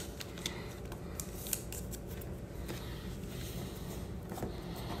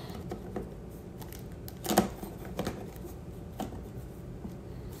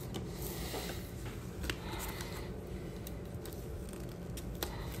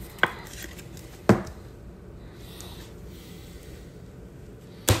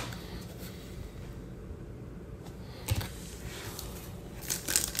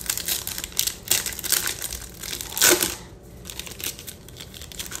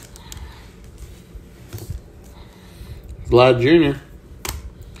 Vlad Jr.,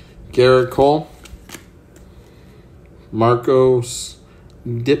 Garrett Cole, Marcos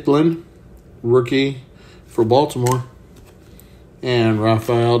Diplin, rookie for Baltimore, and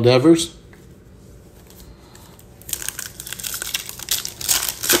Rafael Devers.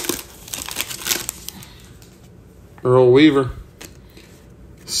 Earl Weaver,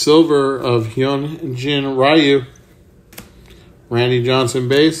 silver of Hyun Jin Ryu, Randy Johnson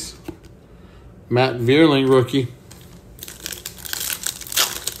base, Matt Vierling rookie.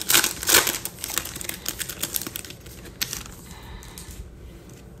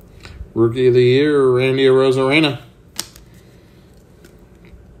 Rookie of the Year, Randy Arozarena.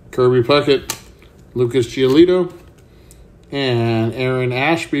 Kirby Puckett, Lucas Giolito, and Aaron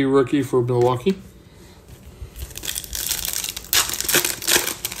Ashby, rookie for Milwaukee.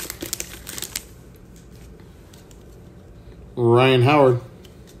 Ryan Howard.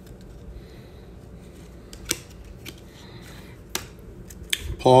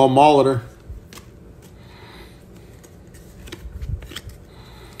 Paul Molitor.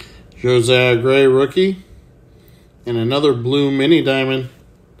 Josiah Gray, rookie. And another blue mini diamond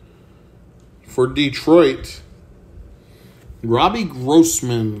for Detroit. Robbie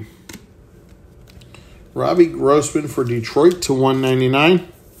Grossman. Robbie Grossman for Detroit to 199.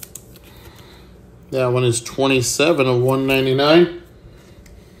 That one is 27 of 199.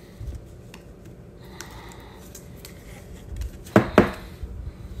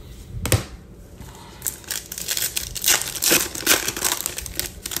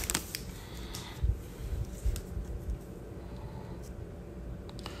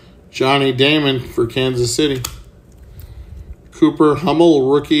 Johnny Damon for Kansas City. Cooper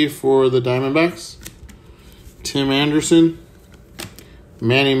Hummel, rookie for the Diamondbacks. Tim Anderson.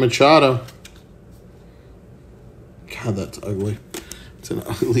 Manny Machado. God, that's ugly. It's an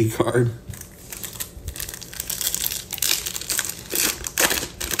ugly card.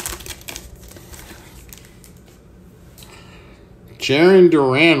 Jarren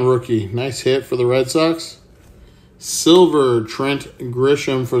Duran, rookie. Nice hit for the Red Sox. Silver, Trent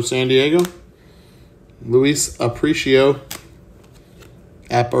Grisham for San Diego. Luis Aparicio.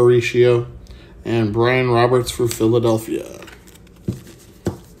 And Brian Roberts for Philadelphia.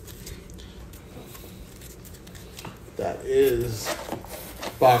 That is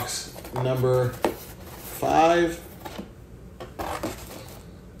box number 5.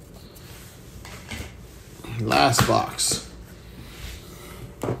 Last box.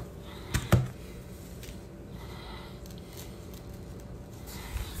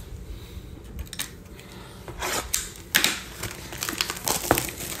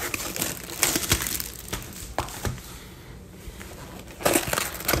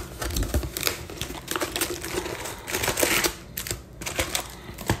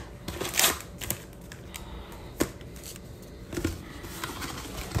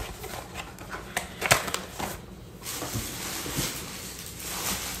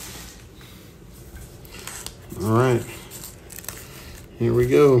 All right, here we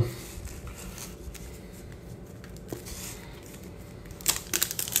go.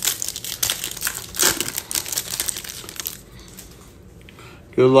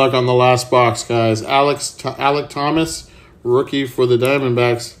 Good luck on the last box, guys. Alek Thomas, rookie for the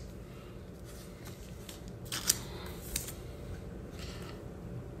Diamondbacks.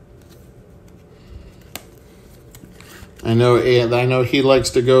 I know he likes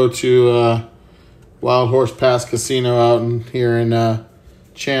to go to Wild Horse Pass Casino out here in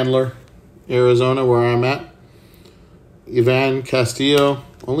Chandler, Arizona, where I'm at. Ivan Castillo,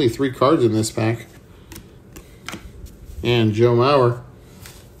 only 3 cards in this pack. And Joe Mauer.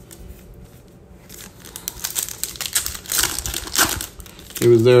 He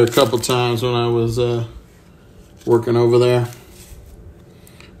was there a couple times when I was working over there.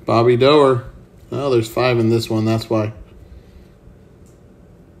 Bobby Doer. Oh, there's 5 in this one, that's why.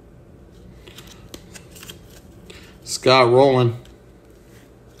 Scott Rowland.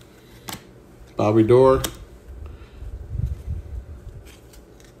 Bobby Doer.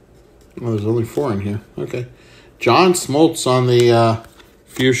 Oh, there's only 4 in here. Okay. John Smoltz on the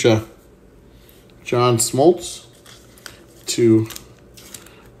fuchsia. John Smoltz to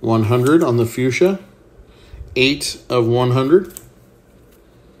 100 on the fuchsia. 8 of 100.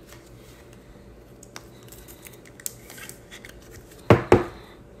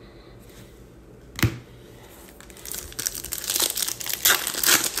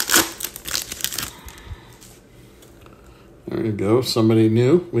 There you go. Somebody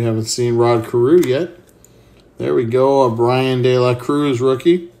new. We haven't seen Rod Carew yet. There we go. A Brian De La Cruz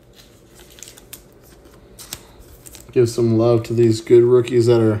rookie. Give some love to these good rookies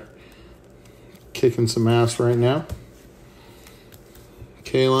that are kicking some ass right now.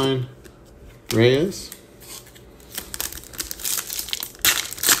 Kaline Reyes.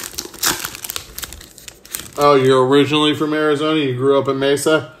 Oh, you're originally from Arizona? You grew up in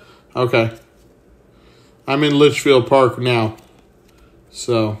Mesa? Okay. I'm in Litchfield Park now.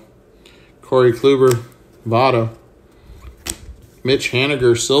 So, Corey Kluber, Votto. Mitch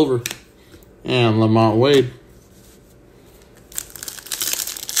Haniger, silver. And Lamont Wade.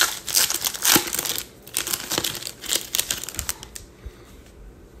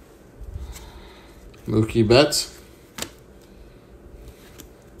 Mookie Betts.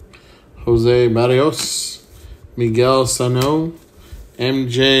 Jose Barrios. Miguel Sano.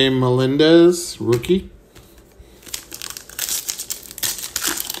 MJ Melendez, rookie.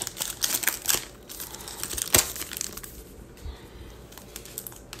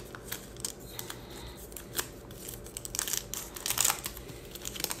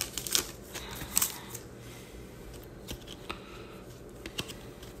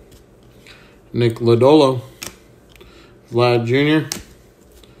 Nick Lodolo, Vlad Jr.,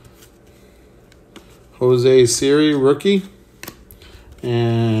 Jose Siri, rookie,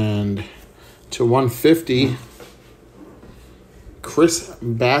 and to 150, Chris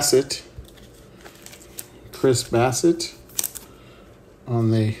Bassett on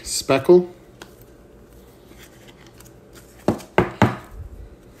the speckle.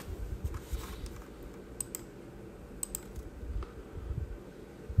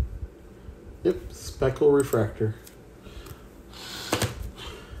 Yep, speckle refractor.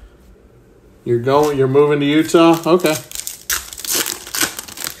 You're moving to Utah? Okay.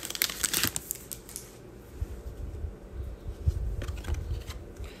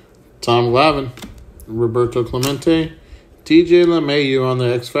 Tom Glavine, Roberto Clemente, TJ LeMahieu on the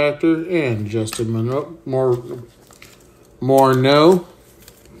X Factor, and Justin Morneau.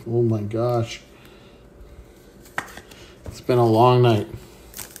 Oh my gosh. It's been a long night.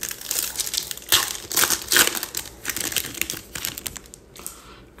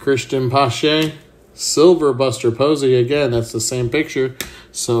 Christian Pache. Silver Buster Posey. Again, that's the same picture,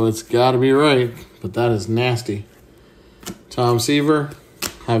 so it's got to be right, but that is nasty. Tom Seaver.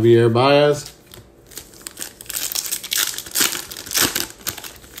 Javier Baez.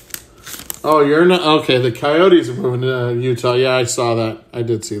 Oh, you're not... Okay, the Coyotes are moving to Utah. Yeah, I saw that. I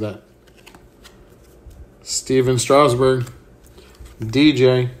did see that. Steven Strasburg.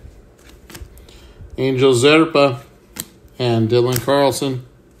 DJ. Angel Zerpa. And Dylan Carlson.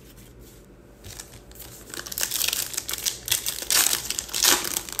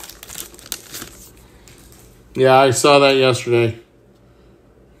 Yeah, I saw that yesterday.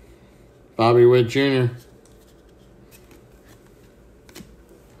 Bobby Witt Jr.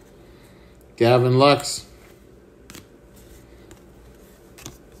 Gavin Lux.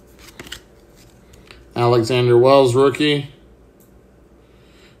 Alexander Wells, rookie.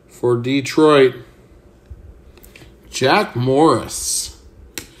 For Detroit. Jack Morris.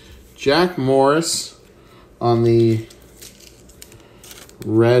 Jack Morris on the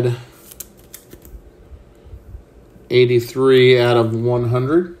red 83 out of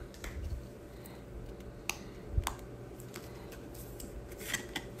 100.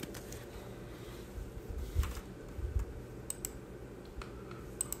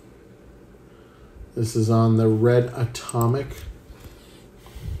 This is on the red atomic.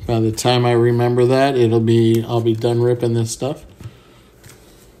 By the time I remember that, I'll be done ripping this stuff.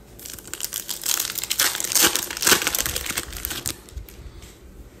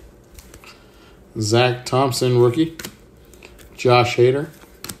 Zach Thompson, rookie. Josh Hader.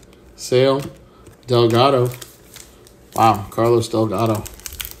 Sale. Delgado. Wow, Carlos Delgado.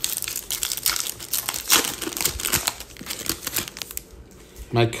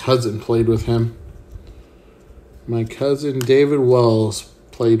 My cousin played with him. My cousin David Wells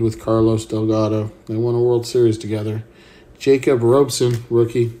played with Carlos Delgado. They won a World Series together. Jacob Robeson,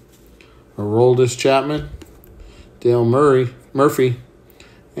 rookie. Aroldis Chapman. Dale Murphy.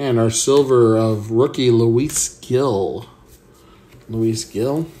 And our silver of rookie Luis Gill. Luis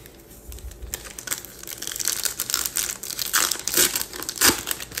Gill.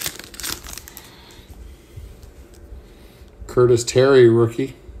 Curtis Terry,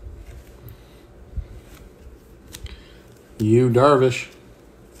 rookie. Yu Darvish.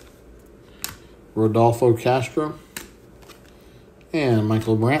 Rodolfo Castro. And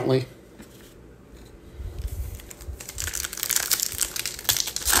Michael Brantley.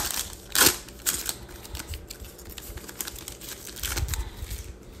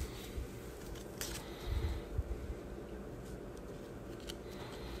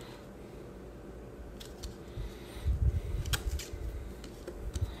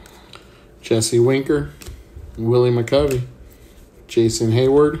 Jesse Winker, Willie McCovey, Jason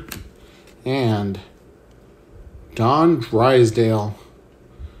Hayward, and Don Drysdale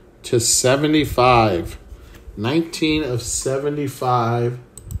to 75. 19 of 75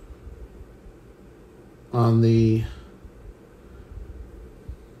 on the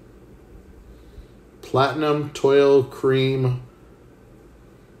Platinum Toil Cream.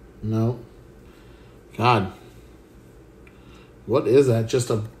 No. God. What is that? Just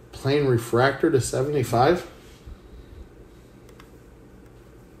a plain refractor to 75?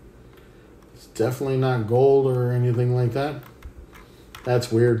 It's definitely not gold or anything like that.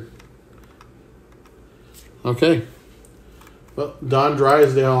 That's weird. Okay. Well, Don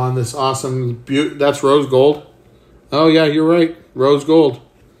Drysdale on this awesome... That's rose gold. Oh, yeah, you're right. Rose gold.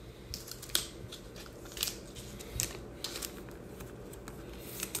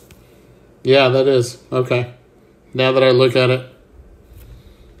 Yeah, that is. Okay. Now that I look at it.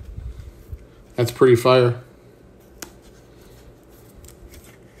 That's pretty fire.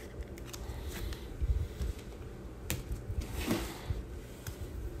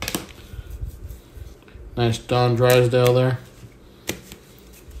 Nice Don Drysdale there.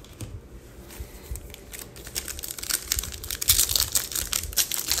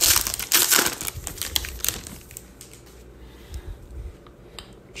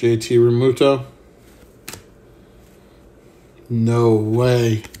 JT Realmuto. No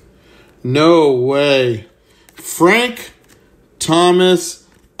way. No way. Frank Thomas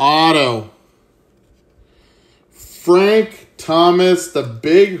auto. Frank Thomas, the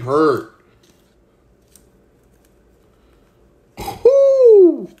big hurt.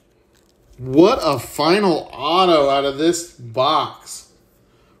 Whoo! What a final auto out of this box.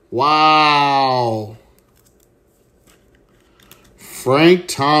 Wow. Frank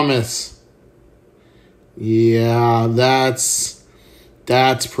Thomas. Yeah, that's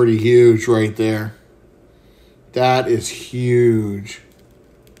pretty huge right there. That is huge.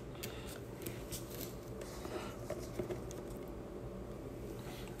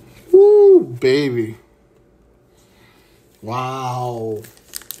 Woo, baby. Wow.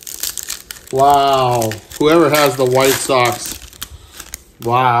 Wow. Whoever has the White Sox.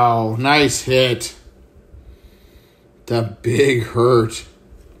 Wow. Nice hit. That big hurt.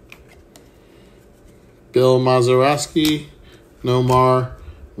 Bill Mazeroski. Nomar.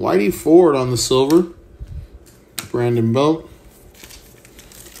 Whitey Ford on the silver. Brandon Belt.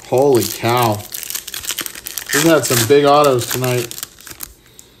 Holy cow. We've had some big autos tonight.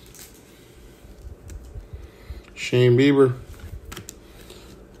 Shane Bieber.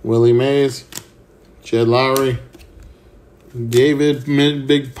 Willie Mays. Jed Lowry. David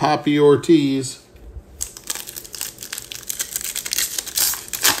Big Poppy Ortiz.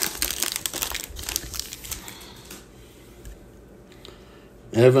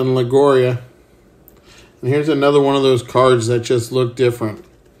 Evan Lagoria. And here's another one of those cards that just look different.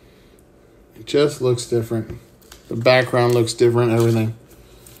 It just looks different. The background looks different, everything.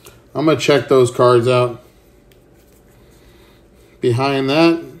 I'm going to check those cards out. Behind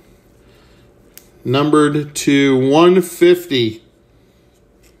that, numbered to 150.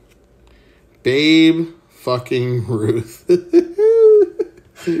 Babe fucking Ruth.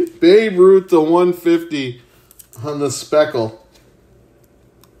 Babe Ruth to 150 on the speckle.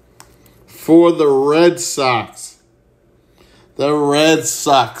 For the Red Sox. The Red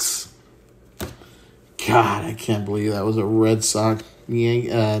Sox. God, I can't believe that was a Red Sox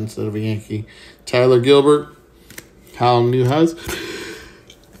instead of a Yankee. Tyler Gilbert. Hal Newhouse.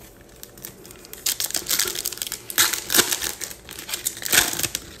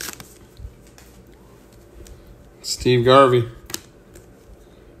 Steve Garvey.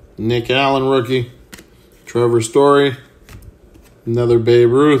 Nick Allen, rookie. Trevor Story. Another Babe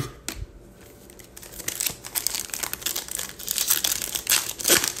Ruth.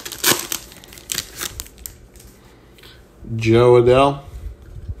 Joe Adell.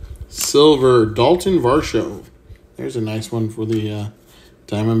 Silver, Dalton Varsho. There's a nice one for the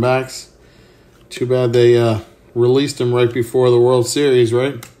Diamondbacks. Too bad they released him right before the World Series,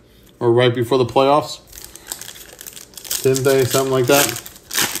 right? Or right before the playoffs. Didn't they? Something like that.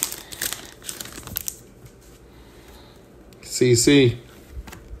 CC.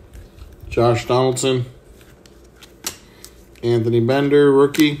 Josh Donaldson. Anthony Bender,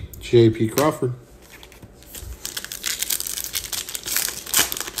 rookie. J.P. Crawford.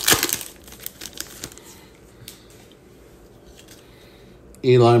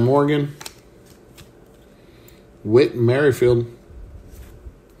 Eli Morgan. Whit Merrifield.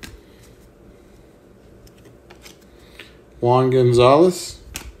 Juan Gonzalez.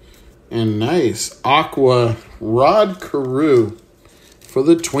 And nice. Aqua Rod Carew for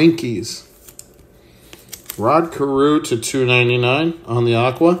the Twinkies. Rod Carew to $2.99 on the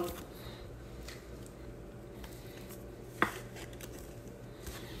Aqua.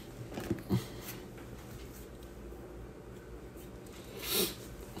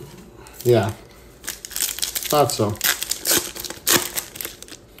 Yeah, thought so.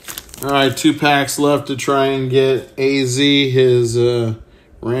 All right, 2 packs left to try and get AZ his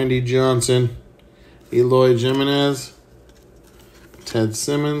Randy Johnson, Eloy Jimenez, Ted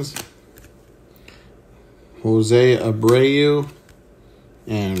Simmons, Jose Abreu,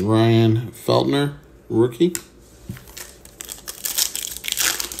 and Ryan Feltner, rookie.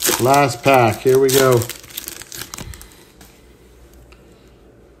 Last pack, here we go.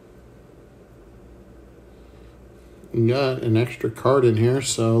 Got an extra card in here,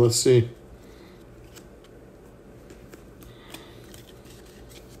 so let's see.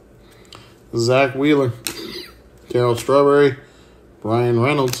 Zach Wheeler, Darryl Strawberry, Brian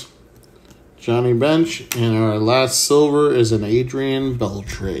Reynolds, Johnny Bench, and our last silver is an Adrian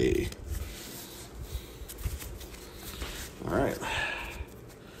Beltre. All right.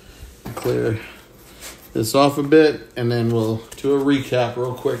 Clear this off a bit, and then we'll do a recap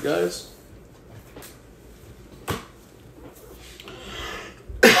real quick, guys.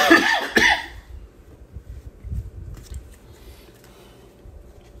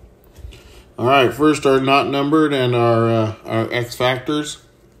 All right, first our not numbered and our X Factors.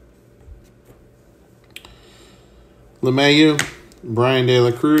 LeMahieu, Brian De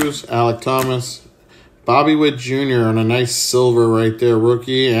La Cruz, Alec Thomas, Bobby Witt Jr. on a nice silver right there,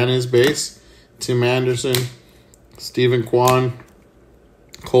 rookie and his base. Tim Anderson, Stephen Kwan,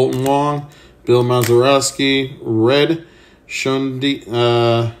 Colton Wong, Bill Mazeroski, Red,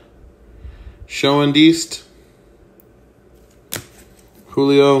 Schoendienst,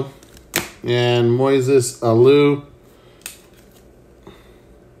 Julio, and Moises Alou.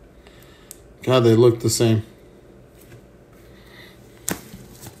 God, they look the same.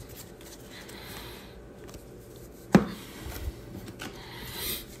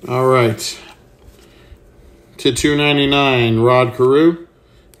 All right. To 299, Rod Carew,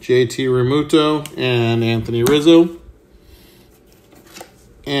 JT Remuto, and Anthony Rizzo,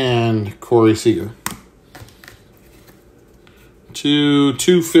 and Corey Seager. To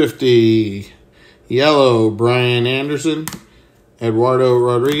 250, yellow, Brian Anderson, Eduardo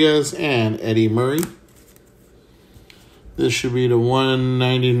Rodriguez, and Eddie Murray. This should be to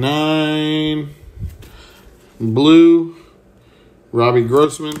 199, blue, Robbie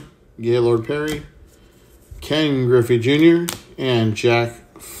Grossman, Gaylord Perry, Ken Griffey Jr., and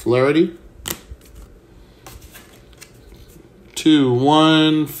Jack Flaherty. To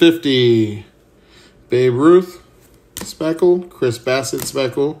 150, Babe Ruth, speckle, Chris Bassett,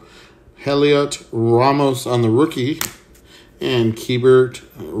 speckle, Heliot Ramos on the rookie, and Keibert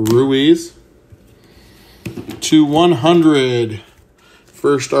Ruiz. To 100,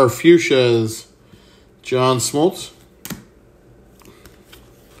 First Star Fuchsias, John Smoltz,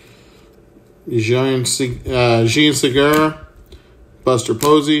 Jean Segura, Buster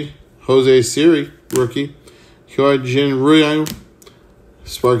Posey, Jose Siri, rookie, Hyojin Ryu,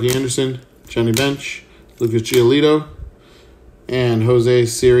 Sparky Anderson, Johnny Bench, Lucas Giolito, and Jose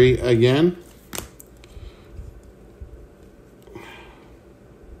Siri again.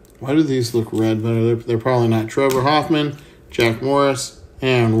 Why do these look red? But they're probably not. Trevor Hoffman, Jack Morris,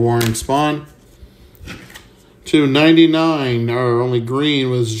 and Warren Spahn. To 99, our only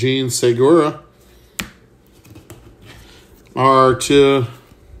green was Jean Segura. Our to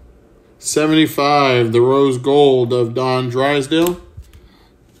 75, the rose gold of Don Drysdale.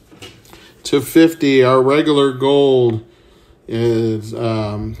 To 50, our regular gold is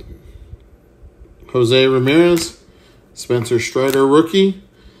Jose Ramirez, Spencer Strider, rookie.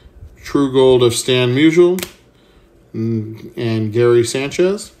 True gold of Stan Musial and Gary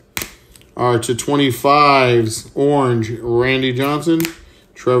Sanchez. Our to 25s, orange, Randy Johnson,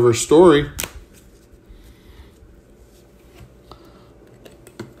 Trevor Story.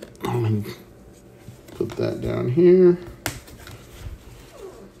 I'm going to put that down here.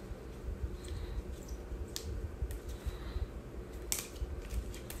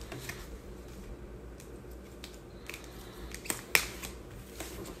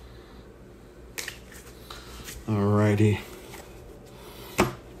 Alrighty.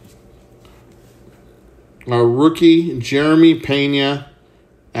 Our rookie, Jeremy Pena,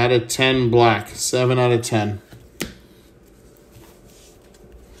 out of 10 black. 7 out of 10.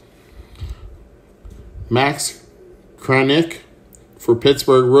 Max Kranick for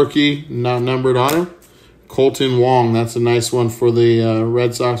Pittsburgh, rookie, not numbered auto. Colton Wong, that's a nice one for the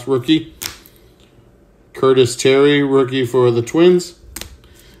Red Sox rookie. Curtis Terry, rookie for the Twins.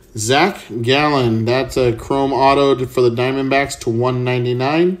 Zach Gallen, that's a chrome auto for the Diamondbacks to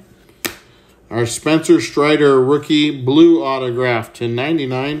 199. Our Spencer Strider rookie blue autograph to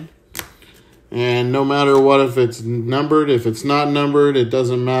 99. And no matter what, if it's numbered, if it's not numbered, it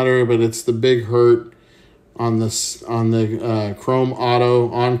doesn't matter. But it's the big hurt on the chrome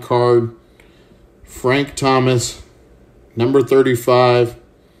auto on card. Frank Thomas, number 35,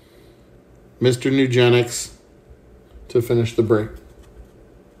 Mr. Nugenics, to finish the break.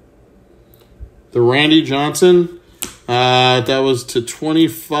 The Randy Johnson, that was to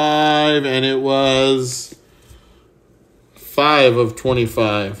 25, and it was 5 of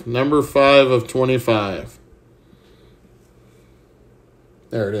 25. Number 5 of 25.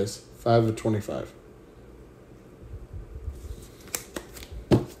 There it is, 5 of 25.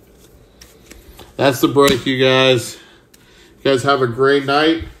 That's the break, you guys. You guys have a great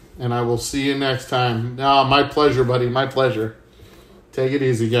night, and I will see you next time. No, my pleasure, buddy. My pleasure. Take it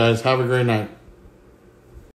easy, guys. Have a great night.